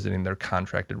and revisiting their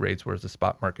contracted rates, whereas the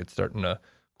spot market's starting to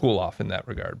cool off in that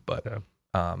regard. But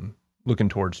looking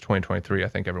towards 2023, I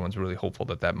think everyone's really hopeful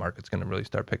that market's going to really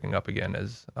start picking up again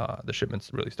as the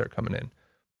shipments really start coming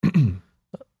in.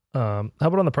 How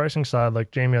about on the pricing side?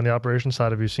 Like Jamie, on the operations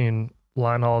side, have you seen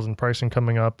line hauls and pricing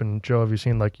coming up? And Joe, have you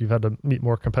seen like you've had to meet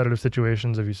more competitive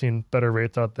situations? Have you seen better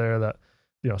rates out there that,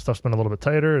 stuff's been a little bit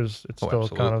tighter? Is it's still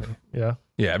absolutely. kind of,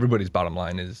 everybody's bottom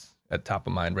line is at top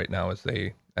of mind right now as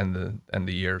they end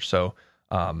the year. So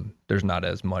there's not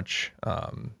as much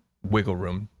wiggle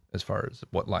room as far as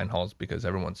what line hauls because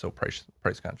everyone's so price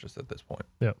conscious at this point.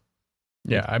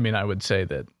 Yeah. I mean, I would say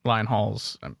that line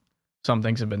hauls, some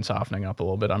things have been softening up a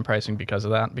little bit on pricing because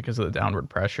of that, because of the downward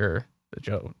pressure that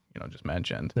Joe, just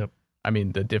mentioned. Yep. I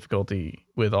mean, the difficulty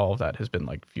with all of that has been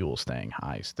like fuel staying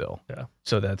high still. Yeah.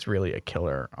 So that's really a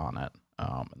killer on it.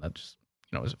 And that just,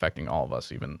 is affecting all of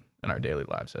us, even in our daily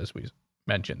lives as we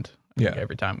mentioned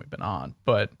every time we've been on.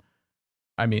 But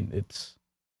I mean,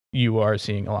 you are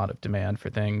seeing a lot of demand for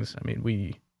things. I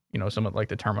mean, some of like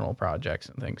the terminal projects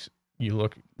and things,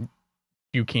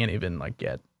 you can't even like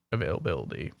get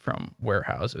availability from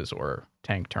warehouses or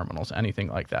tank terminals, anything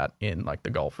like that in like the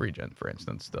Gulf region, for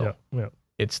instance.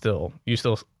 Still, you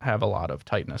still have a lot of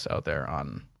tightness out there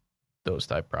on those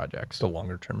type projects. The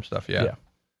longer term stuff, yeah.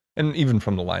 And even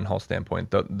from the line haul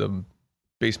standpoint, the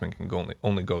basement can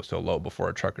only go so low before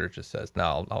a trucker just says,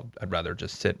 "No, I'd rather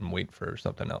just sit and wait for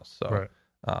something else." So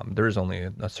there is only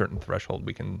a certain threshold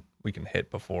we can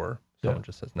hit before someone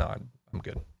just says, "No, I'm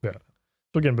good." Yeah.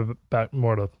 So again, back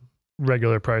more to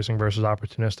regular pricing versus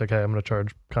opportunistic. Hey, I'm going to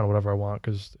charge kind of whatever I want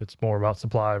because it's more about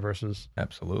supply versus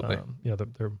absolutely.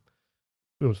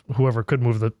 It was whoever could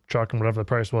move the truck and whatever the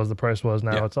price was.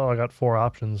 Now it's I got 4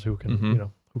 options who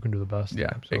can who can do the best. Yeah,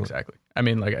 absolutely. Exactly. I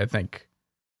mean, like I think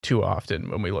too often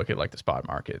when we look at like the spot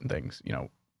market and things,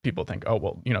 people think, oh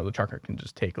well, the trucker can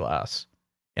just take less,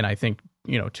 and I think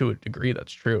to a degree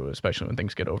that's true, especially when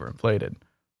things get overinflated.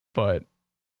 But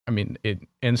I mean,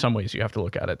 in some ways you have to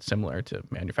look at it similar to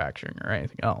manufacturing or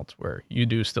anything else, where you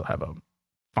do still have a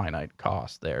finite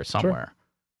cost there somewhere,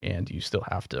 and you still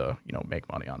have to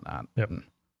make money on that, and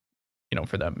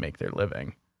for them make their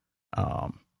living,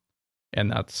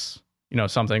 and that's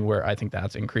something where I think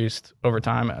that's increased over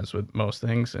time, as with most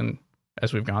things, and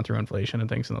as we've gone through inflation and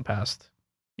things in the past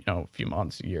few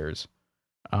months, years,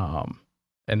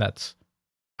 and that's,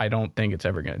 I don't think it's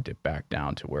ever going to dip back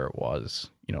down to where it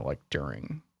was like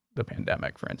during the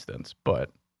pandemic, for instance, but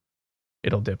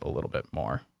it'll dip a little bit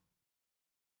more.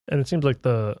 And it seems like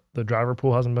the driver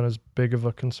pool hasn't been as big of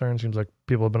a concern. Seems like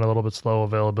people have been a little bit slow.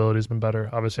 Availability's been better.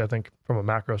 Obviously, I think from a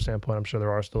macro standpoint, I'm sure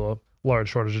there are still a large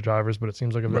shortage of drivers, but it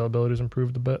seems like availability's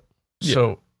improved a bit.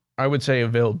 So I would say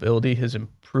availability has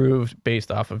improved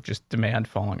based off of just demand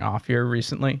falling off here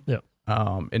recently. Yeah.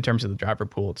 In terms of the driver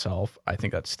pool itself, I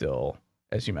think that's still,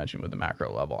 as you mentioned, with the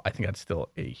macro level, I think that's still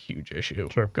a huge issue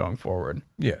going forward.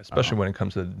 Yeah, especially when it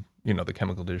comes to, the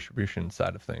chemical distribution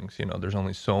side of things. There's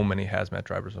only so many hazmat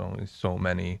drivers, only so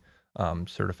many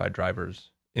certified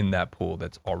drivers in that pool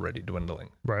that's already dwindling.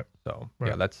 Right. So,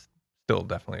 yeah, that's still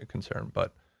definitely a concern.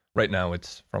 But right now,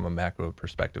 it's from a macro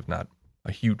perspective, not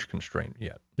a huge constraint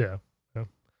yet. Yeah.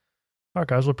 All right,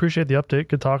 guys. Well, appreciate the update.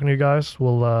 Good talking to you guys.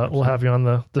 We'll have you on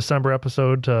the December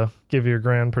episode to give you your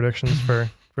grand predictions for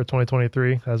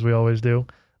 2023, as we always do.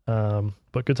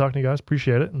 But good talking to you guys.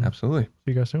 Appreciate it. Absolutely. See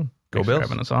you guys soon. Go Bills. For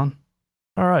having us on.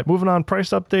 All right, moving on.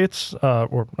 Price updates,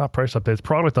 or not price updates,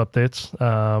 product updates.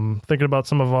 Thinking about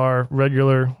some of our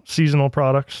regular seasonal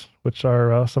products, which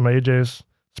are some of AJ's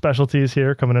specialties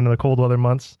here coming into the cold weather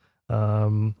months. I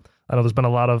know there's been a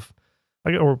lot of,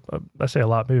 I say a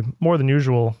lot, maybe more than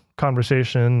usual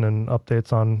conversation and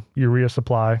updates on urea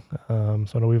supply. So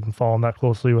I know we've been following that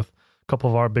closely with a couple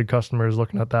of our big customers,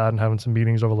 looking at that and having some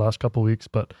meetings over the last couple of weeks.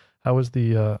 But how is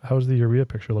the urea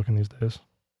picture looking these days?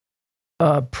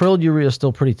 Prilled urea is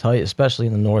still pretty tight, especially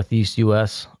in the Northeast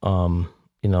U.S.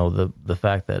 The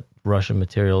fact that Russian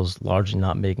materials largely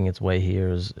not making its way here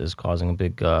is causing a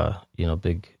big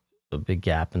big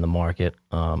gap in the market.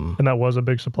 And that was a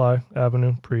big supply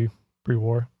avenue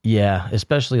pre-war. Yeah,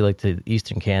 especially like to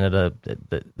Eastern Canada,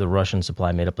 the Russian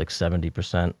supply made up like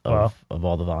 70% of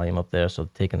all the volume up there. So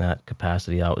taking that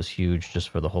capacity out was huge just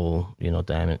for the whole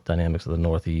dynamics of the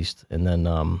Northeast. And then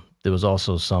there was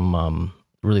also some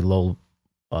really low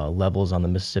levels on the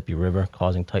Mississippi River,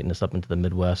 causing tightness up into the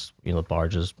Midwest.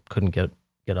 Barges couldn't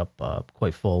get up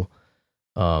quite full.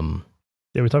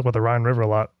 Yeah, we talk about the Rhine River a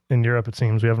lot in Europe, it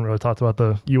seems. We haven't really talked about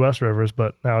the U.S. rivers,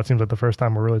 but now it seems like the first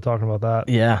time we're really talking about that.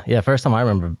 Yeah. First time I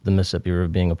remember the Mississippi River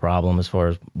being a problem as far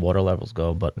as water levels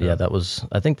go. But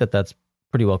I think that's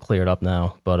pretty well cleared up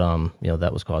now. But,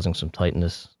 that was causing some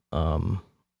tightness.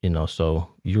 So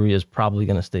urea is probably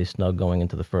going to stay snug going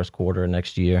into the first quarter of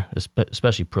next year,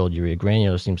 especially prilled urea.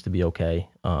 Granular seems to be okay.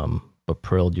 But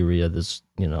prilled urea, there's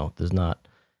not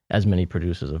as many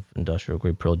producers of industrial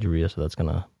grade prilled urea. So that's going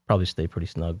to probably stay pretty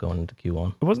snug going into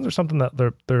Q1. Wasn't there something that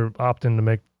they're opting to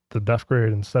make the def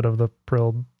grade instead of the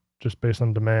prilled, just based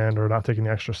on demand, or not taking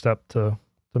the extra step to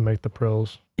make the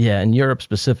prills? Yeah, in Europe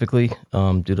specifically,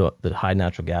 due to the high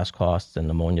natural gas costs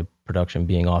and ammonia production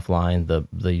being offline,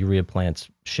 the urea plants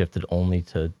shifted only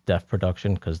to def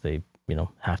production because they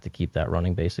have to keep that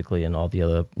running basically, and all the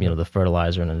other the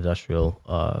fertilizer and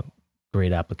industrial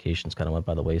grade applications kind of went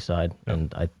by the wayside.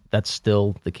 And that's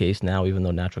still the case now, even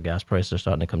though natural gas prices are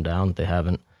starting to come down. They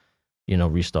haven't,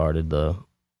 restarted the,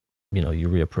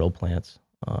 urea prill plants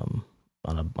on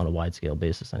a wide scale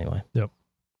basis anyway. Yep.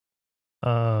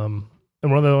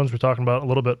 And one of the ones we're talking about a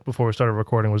little bit before we started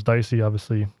recording was Dicey.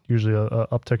 Obviously, usually a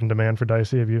uptick in demand for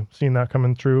Dicey. Have you seen that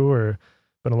coming through, or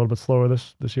been a little bit slower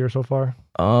this year so far?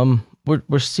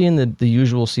 We're seeing the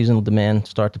usual seasonal demand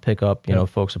start to pick up. You know,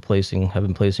 folks have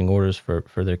been placing orders for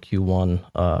their Q1,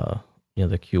 their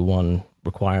Q1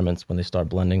 requirements when they start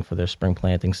blending for their spring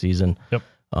planting season. Yep.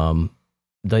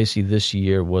 Dicey this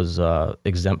year was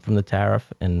exempt from the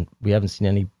tariff, and we haven't seen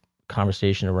any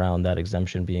conversation around that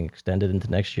exemption being extended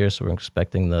into next year. So we're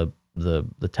expecting the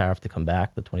tariff to come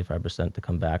back, the 25% to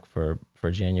come back for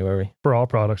January. For all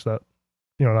products that,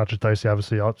 not just Dicey,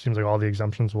 obviously, it seems like all the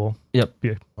exemptions will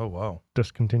be Oh, wow.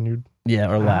 discontinued.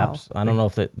 Yeah, or lapse. I don't know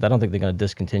if I don't think they're going to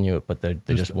discontinue it, but they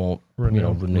just won't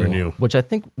renew. Which I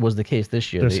think was the case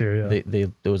this year.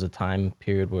 There was a time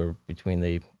period where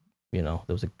there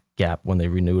was a gap when they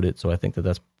renewed it. So I think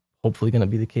that's hopefully going to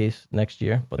be the case next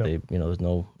year, but there's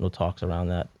no talks around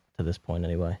that to this point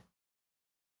anyway.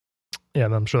 Yeah,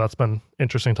 and I'm sure that's been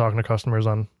interesting talking to customers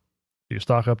on, do you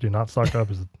stock up, do you not stock up?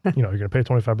 Is it, you're going to pay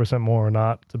 25% more or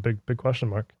not? It's a big question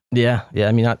mark. Yeah.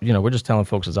 I mean, we're just telling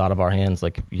folks it's out of our hands.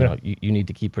 Like, you need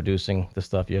to keep producing the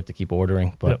stuff. You have to keep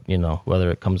ordering, but whether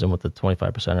it comes in with the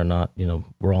 25% or not,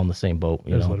 we're all in the same boat.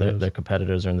 Their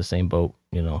competitors are in the same boat,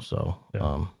 so,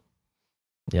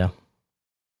 yeah.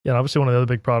 Yeah, and obviously one of the other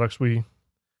big products we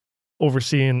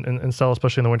oversee and sell,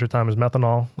 especially in the wintertime, is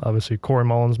methanol. Obviously, Corey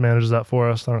Mullins manages that for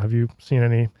us. Have you seen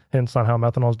any hints on how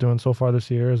methanol is doing so far this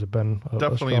year? Has it been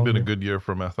definitely been a good year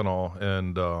for methanol,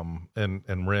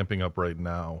 and ramping up right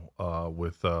now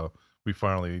with we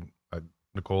finally.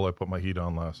 Nicole, I put my heat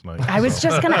on last night. I was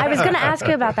gonna ask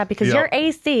you about that because your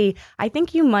AC, I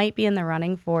think you might be in the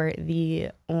running for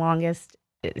the longest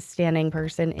standing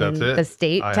person in the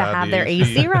state to have their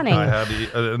AC running. I had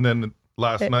and then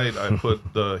last night I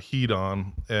put the heat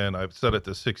on and I set it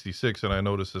to 66, and I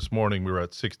noticed this morning we were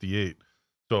at 68.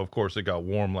 So of course it got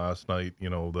warm last night.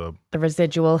 The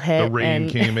residual hit. The rain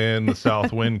came in, the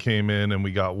south wind came in, and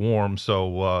we got warm.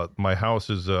 So my house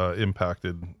is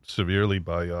impacted severely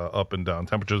by up and down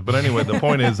temperatures. But anyway, the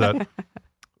point is that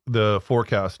the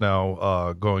forecast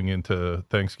now going into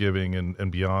Thanksgiving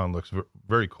and beyond looks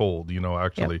very cold,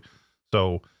 actually. Yep.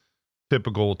 So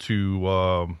typical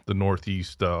to the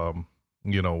Northeast,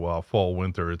 fall,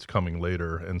 winter, it's coming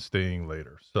later and staying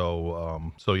later.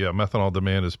 So yeah, methanol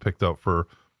demand is picked up for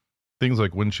things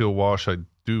like windshield wash. I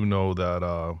do know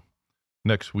that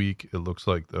next week it looks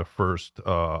like the first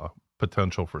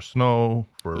potential for snow,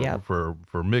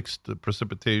 for mixed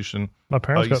precipitation. My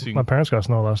parents got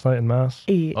snow last night in Mass.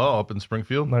 Oh, up in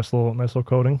Springfield. Nice little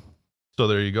coating. So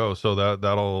there you go. So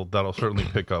that'll certainly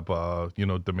pick up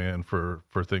demand for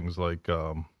things like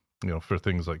the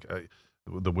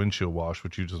windshield wash,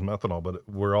 which uses methanol. But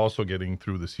we're also getting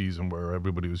through the season where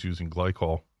everybody was using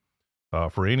glycol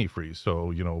for antifreeze. So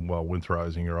while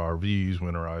winterizing your RVs,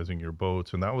 winterizing your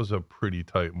boats, and that was a pretty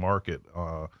tight market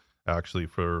actually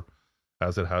for,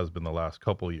 as it has been the last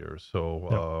couple of years.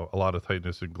 So a lot of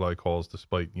tightness in glycols,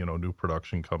 despite new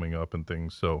production coming up and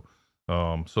things. So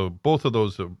both of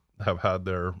those have had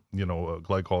their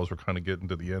glycols were kind of getting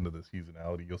to the end of the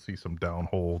seasonality. You'll see some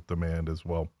downhole demand as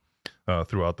well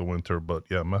throughout the winter. But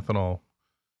yeah, methanol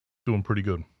doing pretty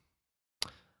good.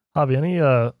 Javi,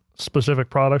 any specific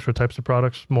products or types of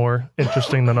products more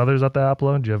interesting than others at the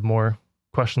Aplo? Do you have more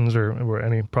questions or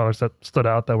any products that stood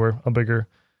out that were a bigger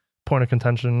point of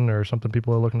contention or something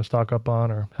people are looking to stock up on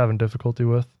or having difficulty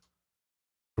with?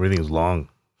 Everything's long.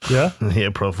 Yeah? Yeah,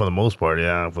 for the most part.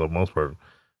 Yeah, for the most part.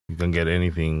 You can get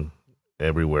anything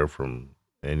everywhere from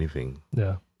anything.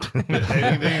 Yeah.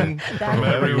 Anything from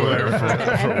everywhere.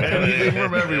 Anything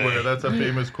from everywhere. That's a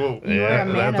famous quote. Yeah,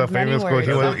 that's a famous quote.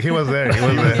 He was there.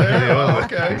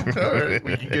 Okay. All right.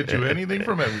 We can get you anything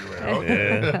from everywhere.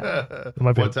 Okay. Yeah.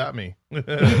 What's at me?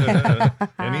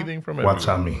 Anything from everywhere. What's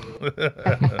at me?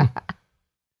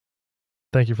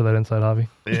 Thank you for that insight, Javi.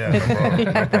 Yeah,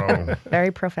 no problem.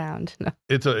 Very profound.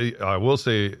 I will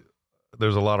say,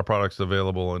 there's a lot of products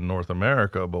available in North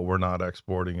America, but we're not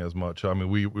exporting as much. I mean,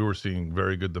 we were seeing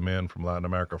very good demand from Latin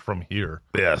America from here.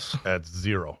 Yes. At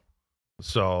zero.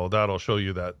 So that'll show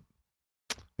you that,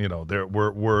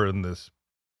 we're in this,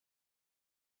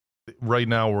 right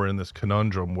now we're in this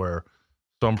conundrum where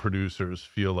some producers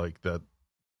feel like that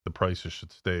the prices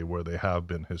should stay where they have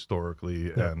been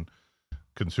historically, and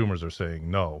consumers are saying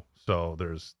no. So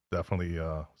there's definitely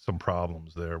some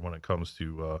problems there when it comes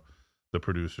to the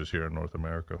producers here in North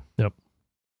America. Yep.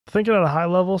 Thinking at a high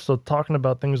level, so talking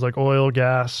about things like oil,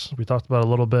 gas, we talked about a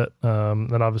little bit,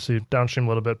 then obviously downstream a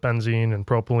little bit, benzene and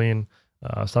propylene.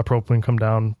 Saw propylene come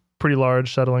down pretty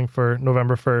large, settling for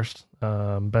November 1st.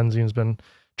 Benzene's been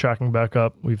tracking back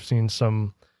up. We've seen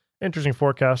some interesting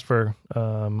forecast for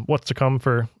what's to come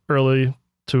for early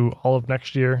to all of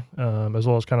next year, as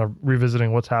well as kind of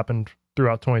revisiting what's happened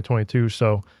throughout 2022.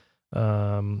 So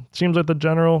seems like the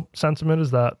general sentiment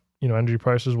is that, energy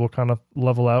prices will kind of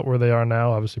level out where they are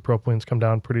now. Obviously, propylene's come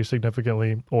down pretty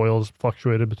significantly. Oil's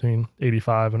fluctuated between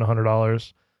 $85 and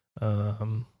 $100.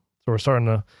 So we're starting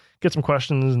to get some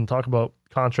questions and talk about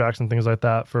contracts and things like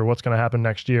that for what's going to happen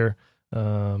next year.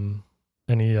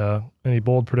 Any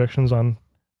bold predictions on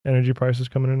energy prices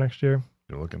coming in next year?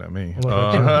 You're looking at me.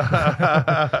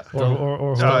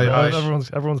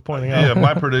 Everyone's pointing out. Yeah,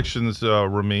 my predictions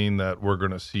remain that we're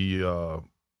going to see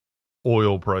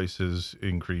oil prices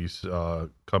increase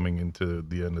coming into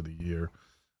the end of the year.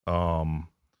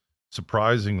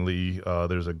 Surprisingly,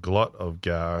 there's a glut of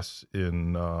gas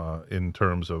in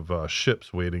terms of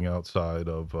ships waiting outside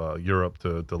of Europe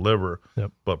to deliver.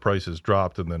 Yep. But prices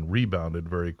dropped and then rebounded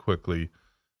very quickly.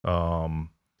 When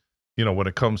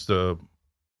it comes to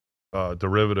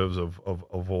derivatives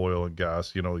of oil and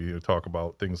gas, you talk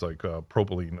about things like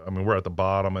propylene. I mean, we're at the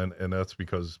bottom, and that's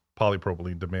because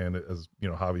polypropylene demand, as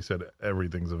Javi said,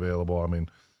 everything's available. I mean,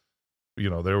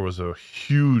 there was a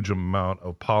huge amount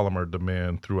of polymer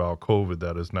demand throughout COVID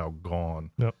that is now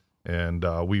gone. Yep. And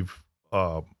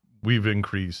we've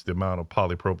increased the amount of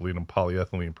polypropylene and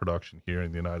polyethylene production here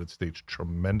in the United States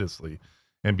tremendously.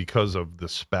 And because of the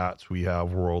spats we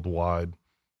have worldwide,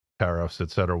 tariffs,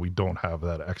 et cetera, we don't have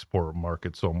that export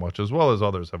market so much, as well as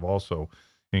others have also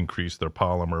increased their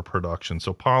polymer production.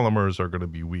 So polymers are going to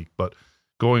be weak. But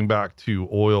going back to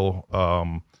oil,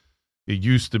 it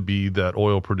used to be that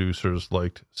oil producers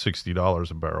liked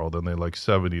 $60 a barrel, then they like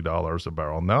 $70 a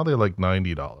barrel. Now they like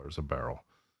 $90 a barrel.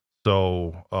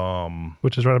 So,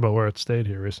 which is right about where it stayed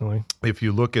here recently. If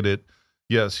you look at it,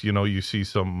 yes, you see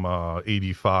some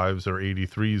 85s or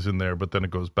 83s in there, but then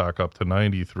it goes back up to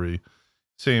 93.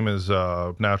 Same as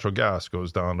natural gas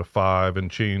goes down to 5 and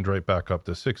change, right back up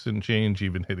to 6 and change,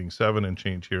 even hitting 7 and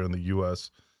change here in the U.S.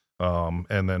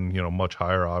 And then, much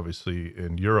higher, obviously,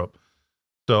 in Europe.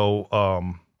 So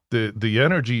the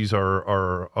energies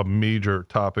are a major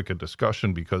topic of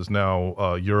discussion because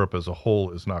now Europe as a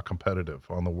whole is not competitive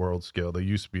on the world scale. They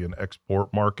used to be an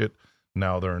export market.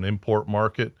 Now they're an import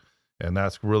market. And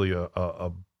that's really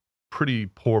a pretty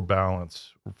poor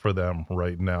balance for them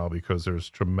right now because there's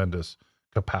tremendous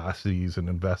capacities and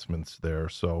investments there.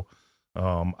 So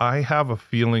I have a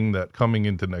feeling that coming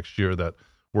into next year that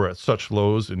we're at such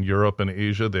lows in Europe and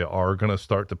Asia, they are going to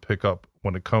start to pick up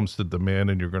when it comes to demand.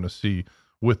 And you're going to see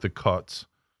with the cuts,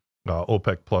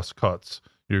 OPEC plus cuts,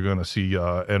 you're going to see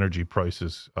energy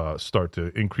prices start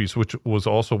to increase, which was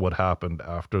also what happened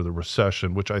after the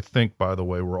recession, which I think, by the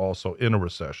way, we're also in a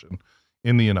recession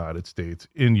in the United States,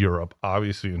 in Europe,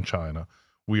 obviously in China.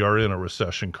 We are in a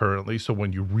recession currently. So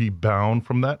when you rebound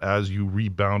from that, as you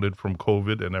rebounded from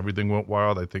COVID and everything went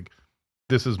wild, I think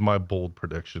this is my bold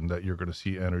prediction that you're going to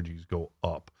see energies go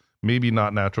up. Maybe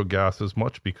not natural gas as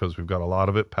much because we've got a lot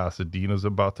of it. Pasadena's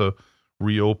about to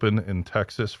reopen in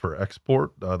Texas for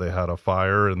export. They had a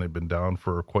fire and they've been down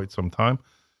for quite some time.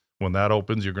 When that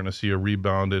opens, you're going to see a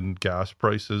rebound in gas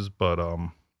prices. But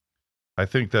I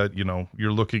think that,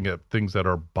 you're looking at things that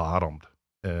are bottomed.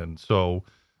 And so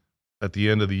at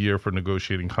the end of the year for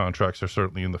negotiating contracts are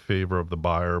certainly in the favor of the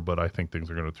buyer, but I think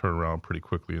things are going to turn around pretty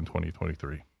quickly in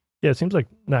 2023. Yeah, it seems like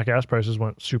nat gas prices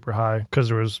went super high because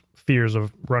there was fears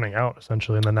of running out,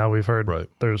 essentially. And then now we've heard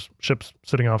there's ships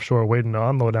sitting offshore waiting to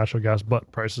unload natural gas,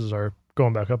 but prices are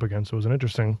going back up again. So it was an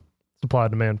interesting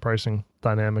supply-demand pricing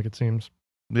dynamic, it seems.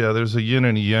 Yeah, there's a yin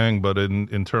and a yang, but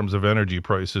in terms of energy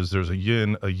prices, there's a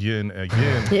yin, a yin, a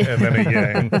yin, and then a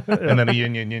yang, and then a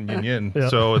yin, yin, yin, yin, yin. Yeah.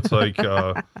 So it's like...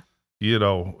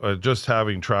 just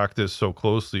having tracked this so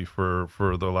closely for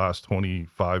the last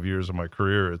 25 years of my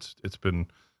career, it's been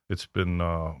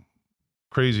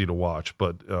crazy to watch.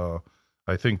 But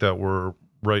I think that we're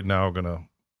right now going to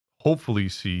hopefully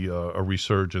see a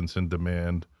resurgence in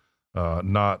demand,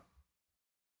 not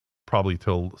probably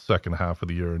till the second half of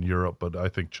the year in Europe, but I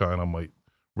think China might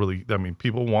really. I mean,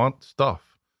 people want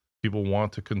stuff, people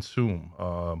want to consume,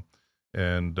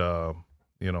 and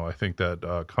I think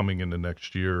that coming into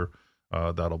next year.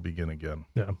 That'll begin again.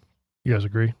 Yeah. You guys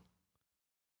agree?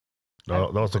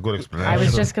 That was a good explanation. I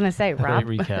was just going to say, Rob.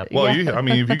 Great recap. Well,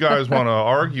 if you guys want to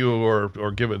argue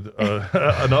or give it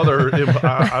another,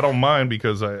 I don't mind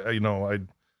because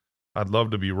I'd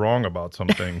love to be wrong about some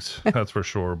things. That's for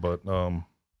sure. But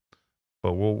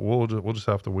we'll just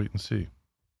have to wait and see.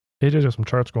 AJ's got some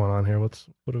charts going on here.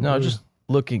 Just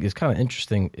looking. It's kind of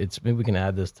interesting. Maybe we can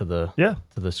add this to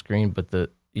the screen, but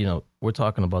we're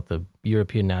talking about the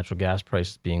European natural gas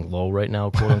prices being low right now,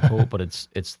 quote unquote, but it's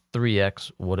 3x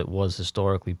what it was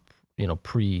historically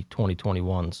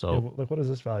pre-2021. So Yeah, like what is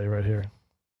this value right here?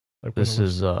 Like this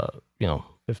is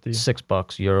 50.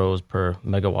 €6 euros per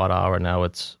megawatt hour. Now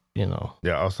it's Yeah,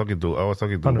 I was talking to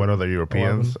one of the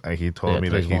Europeans, and he told me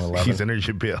that his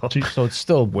energy bill so it's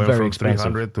still went very from expensive.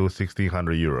 300 to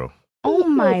 1,600 euro. Oh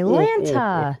my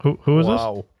Lanta. Who is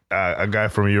Wow. A guy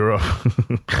from Europe.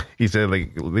 He said,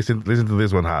 like, listen to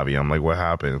this one, Javi. I'm like, what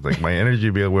happened? Like, my energy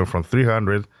bill went from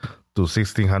 300 to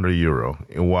 1,600 euro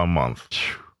in 1 month.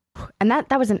 And that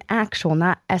was an actual,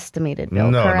 not estimated bill,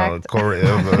 No, correct? correct.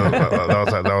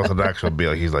 That was an actual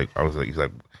bill. He's like, I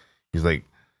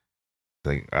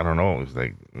don't know. He's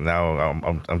like, now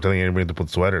I'm telling everybody to put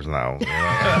sweaters now.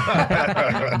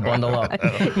 Bundle up.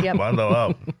 Yep. Bundle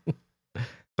up.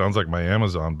 Sounds like my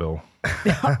Amazon bill. But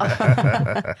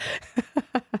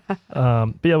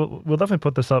yeah, we'll definitely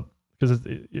put this up because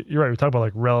you're right. We talk about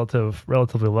like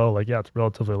relatively low. Like, yeah, it's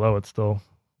relatively low. It's still,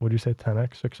 what do you say,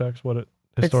 10x, 6x? What it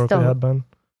historically still- had been?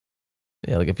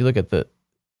 Yeah, like if you look at the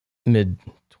mid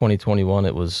 2021,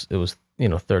 it was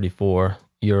 34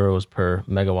 euros per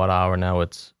megawatt hour. Now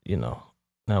it's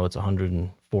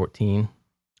 114,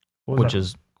 What was which that?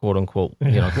 is quote unquote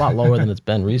a lot lower than it's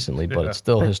been recently, but it's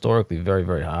still historically very,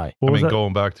 very high. What I was mean, that?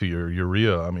 going back to your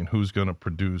urea, I mean, who's going to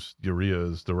produce urea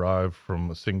is derived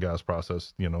from a syngas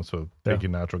process, so Yeah.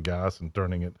 taking natural gas and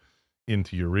turning it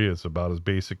into urea is about as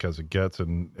basic as it gets.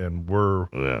 And we're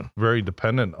Yeah. very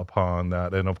dependent upon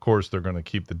that. And of course, they're going to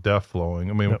keep the DEF flowing.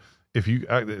 I mean, Yep.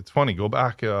 it's funny, go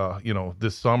back,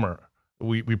 this summer,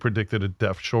 we predicted a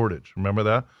DEF shortage. Remember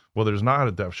that? Well, there's not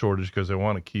a DEF shortage because they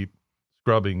want to keep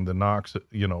scrubbing the NOx,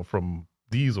 from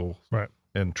diesel Right.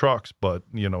 and trucks. But,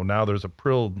 now there's a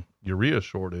prilled urea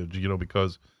shortage,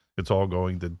 because it's all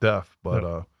going to DEF.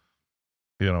 But,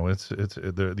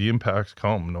 the impacts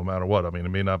come no matter what. I mean, it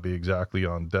may not be exactly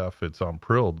on DEF, it's on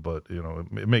prilled, but,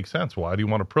 it makes sense. Why do you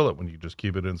want to prill it when you just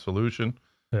keep it in solution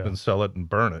Yeah. and sell it and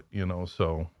burn it,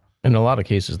 so. In a lot of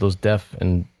cases, those DEF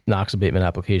and NOx abatement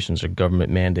applications are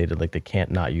government mandated. Like they can't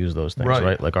not use those things, Right.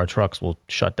 right? Like our trucks will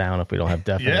shut down if we don't have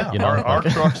DEF Yeah, in it. our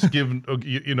Like- trucks give,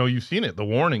 you've seen it, the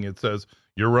warning, it says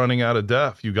you're running out of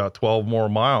DEF. You got 12 more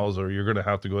miles or you're going to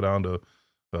have to go down to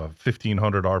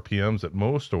 1,500 RPMs at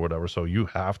most or whatever. So you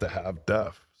have to have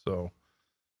DEF. So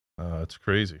it's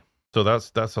crazy. So that's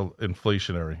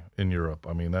inflationary in Europe.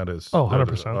 I mean, that is.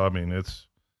 100%. I mean, that's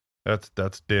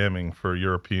damning for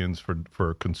Europeans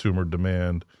for consumer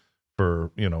demand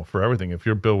for everything. If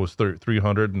your bill was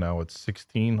 300, now it's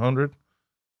 1,600.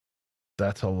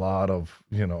 That's a lot of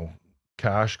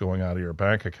cash going out of your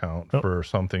bank account Yep. for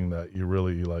something that you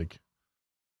really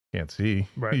can't see.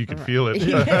 Right. You can feel it.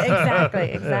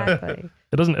 Exactly.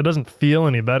 It doesn't feel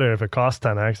any better if it costs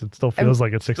 10x. It still feels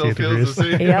like it's 68 degrees.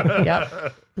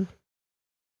 Yep.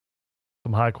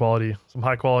 Some high quality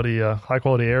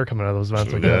air coming out of those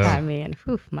events, I guess. Yeah. I mean,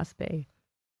 must be.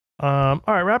 All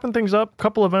right, wrapping things up.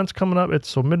 Couple events coming up.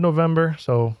 It's mid-November,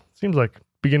 so it seems like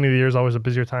beginning of the year is always a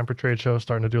busier time for trade shows.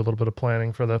 Starting to do a little bit of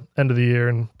planning for the end of the year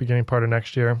and beginning part of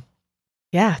next year.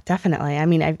 Yeah, definitely. I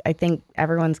mean, I think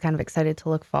everyone's kind of excited to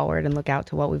look forward and look out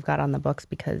to what we've got on the books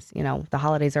because, the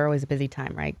holidays are always a busy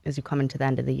time, right? As you come into the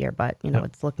end of the year. But, Yep.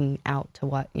 it's looking out to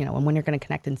what, and when you're going to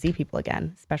connect and see people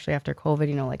again, especially after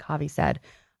COVID, like Javi said,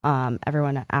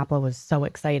 everyone at Apple was so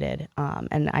excited.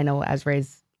 And I know as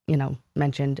Ray's,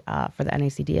 mentioned for the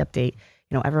NACD update,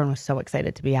 everyone was so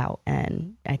excited to be out.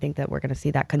 And I think that we're going to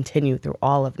see that continue through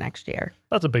all of next year.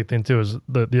 That's a big thing too. Is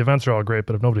the events are all great,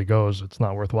 but if nobody goes, it's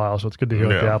not worthwhile. So it's good to hear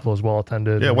that the Yeah. Apple is well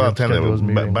attended. Yeah, and well good schedules,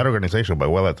 attended. meetings. Bad organization, but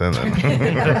well attended.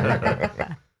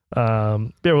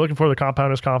 We're looking forward to the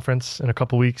Compounders Conference in a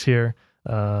couple weeks here.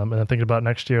 And then thinking about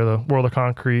next year, the World of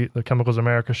Concrete, the Chemicals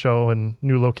America show, and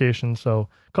new locations. So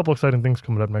a couple exciting things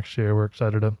coming up next year. We're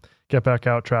excited to get back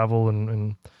out, travel,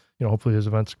 and hopefully these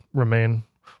events remain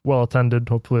well attended.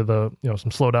 Hopefully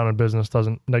some slowdown in business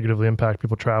doesn't negatively impact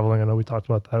people traveling. I know we talked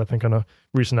about that, I think, on a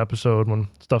recent episode. When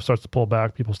stuff starts to pull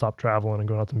back, people stop traveling and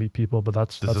going out to meet people. But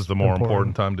This is the more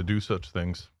important time to do such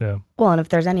things. Yeah. Well, and if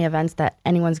there's any events that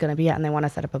anyone's going to be at and they want to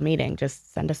set up a meeting,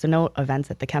 just send us a note,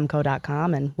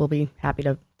 events@thechemco.com, and we'll be happy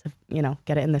to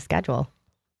get it in the schedule.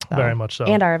 So- Very much so.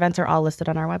 And our events are all listed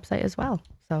on our website as well.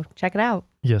 So check it out.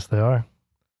 Yes, they are.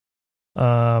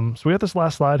 So we have this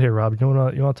last slide here, Rob. You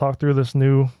want to talk through this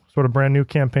new sort of brand new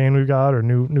campaign we've got, or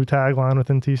new tagline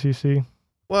within TCC?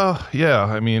 Well, yeah.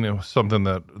 I mean, it was something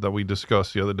that we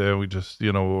discussed the other day. We just,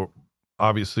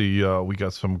 obviously we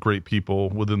got some great people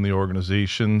within the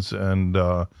organizations, and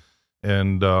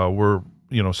we're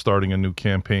starting a new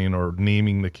campaign, or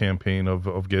naming the campaign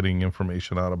of getting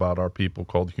information out about our people,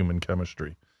 called Human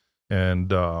Chemistry. And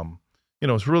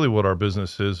it's really what our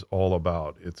business is all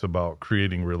about. It's about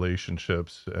creating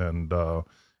relationships and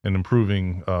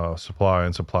improving supply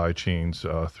and supply chains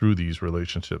through these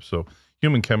relationships. So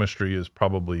human chemistry is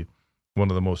probably one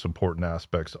of the most important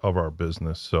aspects of our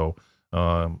business. So,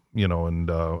 and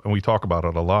we talk about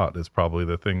it a lot. It's probably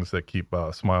the things that keep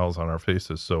smiles on our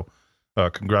faces. So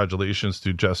congratulations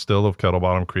to Jess Still of Kettle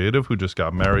Bottom Creative, who just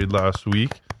got married last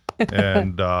week.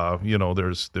 And,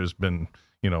 there's been,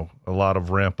 a lot of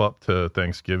ramp up to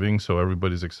Thanksgiving. So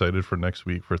everybody's excited for next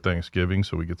week for Thanksgiving.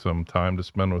 So we get some time to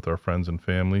spend with our friends and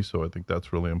family. So I think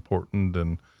that's really important.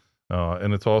 And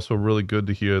it's also really good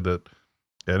to hear that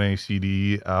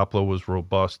NACD, APLA was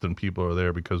robust and people are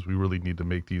there, because we really need to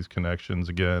make these connections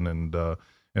again and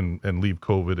leave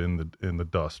COVID in the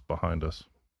dust behind us.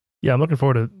 Yeah, I'm looking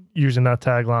forward to using that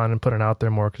tagline and putting it out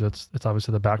there more, because it's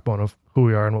obviously the backbone of who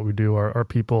we are and what we do. Our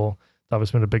people, it's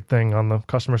obviously been a big thing on the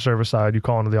customer service side. You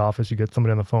call into the office, you get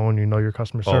somebody on the phone, your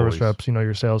customer service reps,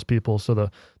 your salespeople.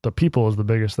 So the people is the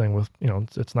biggest thing with,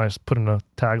 it's nice putting a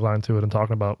tagline to it and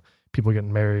talking about people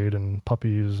getting married and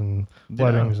puppies and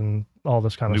weddings and all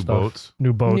this kind of stuff.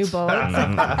 New boats.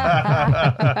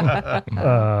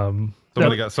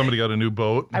 Somebody got a new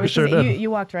boat. I was sure did.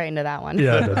 You walked right into that one.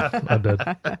 Yeah,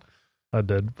 I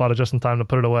did. Bought it just in time to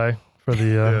put it away for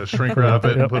the shrink wrap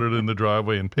it and put it in the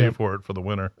driveway and pay for it for the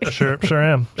winter. Sure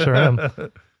am.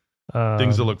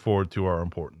 Things to look forward to are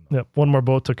important. Yep. One more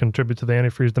boat to contribute to the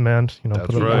antifreeze demand. That's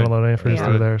put a lot of antifreeze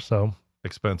through there. So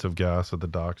expensive gas at the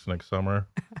docks next summer.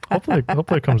 Hopefully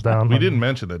it comes down. We didn't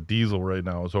mention that diesel right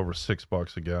now is over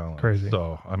 $6 a gallon. Crazy.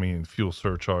 So fuel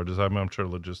surcharges. I'm sure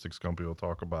logistics company will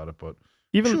talk about it, but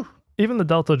even the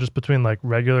delta just between like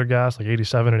regular gas, like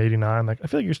 87 and 89, like I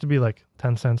feel like it used to be like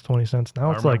 10 cents, 20 cents.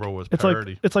 Now it's like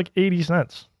it's like 80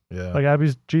 cents. Yeah. Like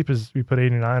Abby's Jeep we put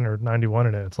 89 or 91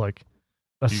 in it. It's like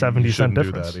a 70-cent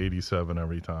difference. Do that 87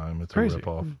 every time. It's crazy. A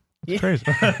ripoff. It's crazy.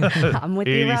 I'm with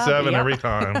you, 87 every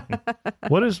time.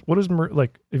 What is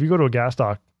like if you go to a gas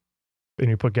dock and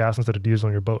you put gas instead of diesel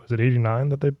in your boat, is it 89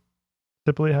 that they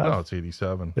typically have? No, it's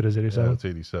 87. It is 87. Yeah, it's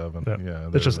 87. Yeah,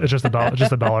 it's just $1.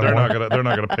 Just $1. They're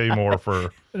not gonna pay more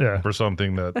for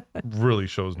something that really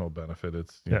shows no benefit.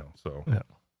 It's so. Yeah.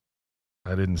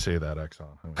 I didn't say that,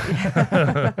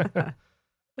 Exxon.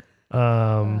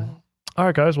 All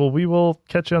right, guys. Well, we will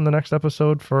catch you on the next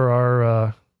episode for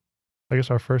our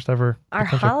our first ever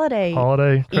holiday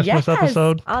Christmas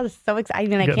episode. Oh, this is so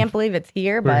exciting. I can't believe it's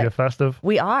here, we're gonna but get festive.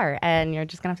 We are, and you're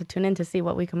just going to have to tune in to see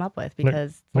what we come up with,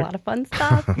 because it's a lot of fun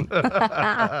stuff.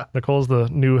 Nicole's the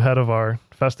new head of our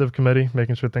festive committee,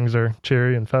 making sure things are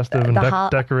cheery and festive and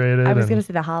decorated. I was going to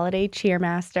say the holiday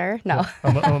cheermaster. No.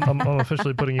 I'm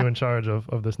officially putting you in charge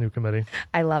of this new committee.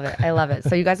 I love it.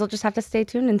 So you guys will just have to stay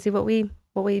tuned and see what we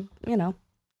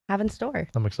have in store.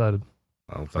 I'm excited.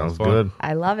 Oh, sounds good.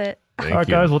 I love it. All right,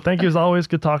 guys. Well, thank you as always.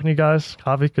 Good talking to you guys.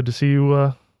 Javi, good to see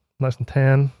you nice and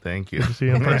tan. Thank you. Good to see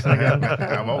you in person again.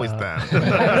 I'm always tan.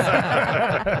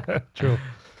 True.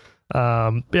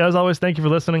 As always, thank you for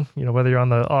listening. Whether you're on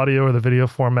the audio or the video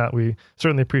format, we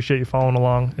certainly appreciate you following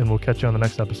along, and we'll catch you on the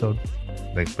next episode.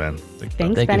 Thanks, Ben. Thanks,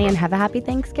 Benny, and have a happy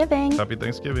Thanksgiving. Happy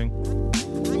Thanksgiving.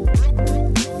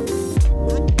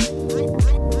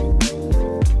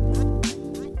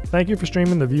 Thank you for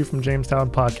streaming the View from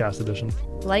Jamestown podcast edition.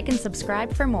 Like and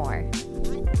subscribe for more.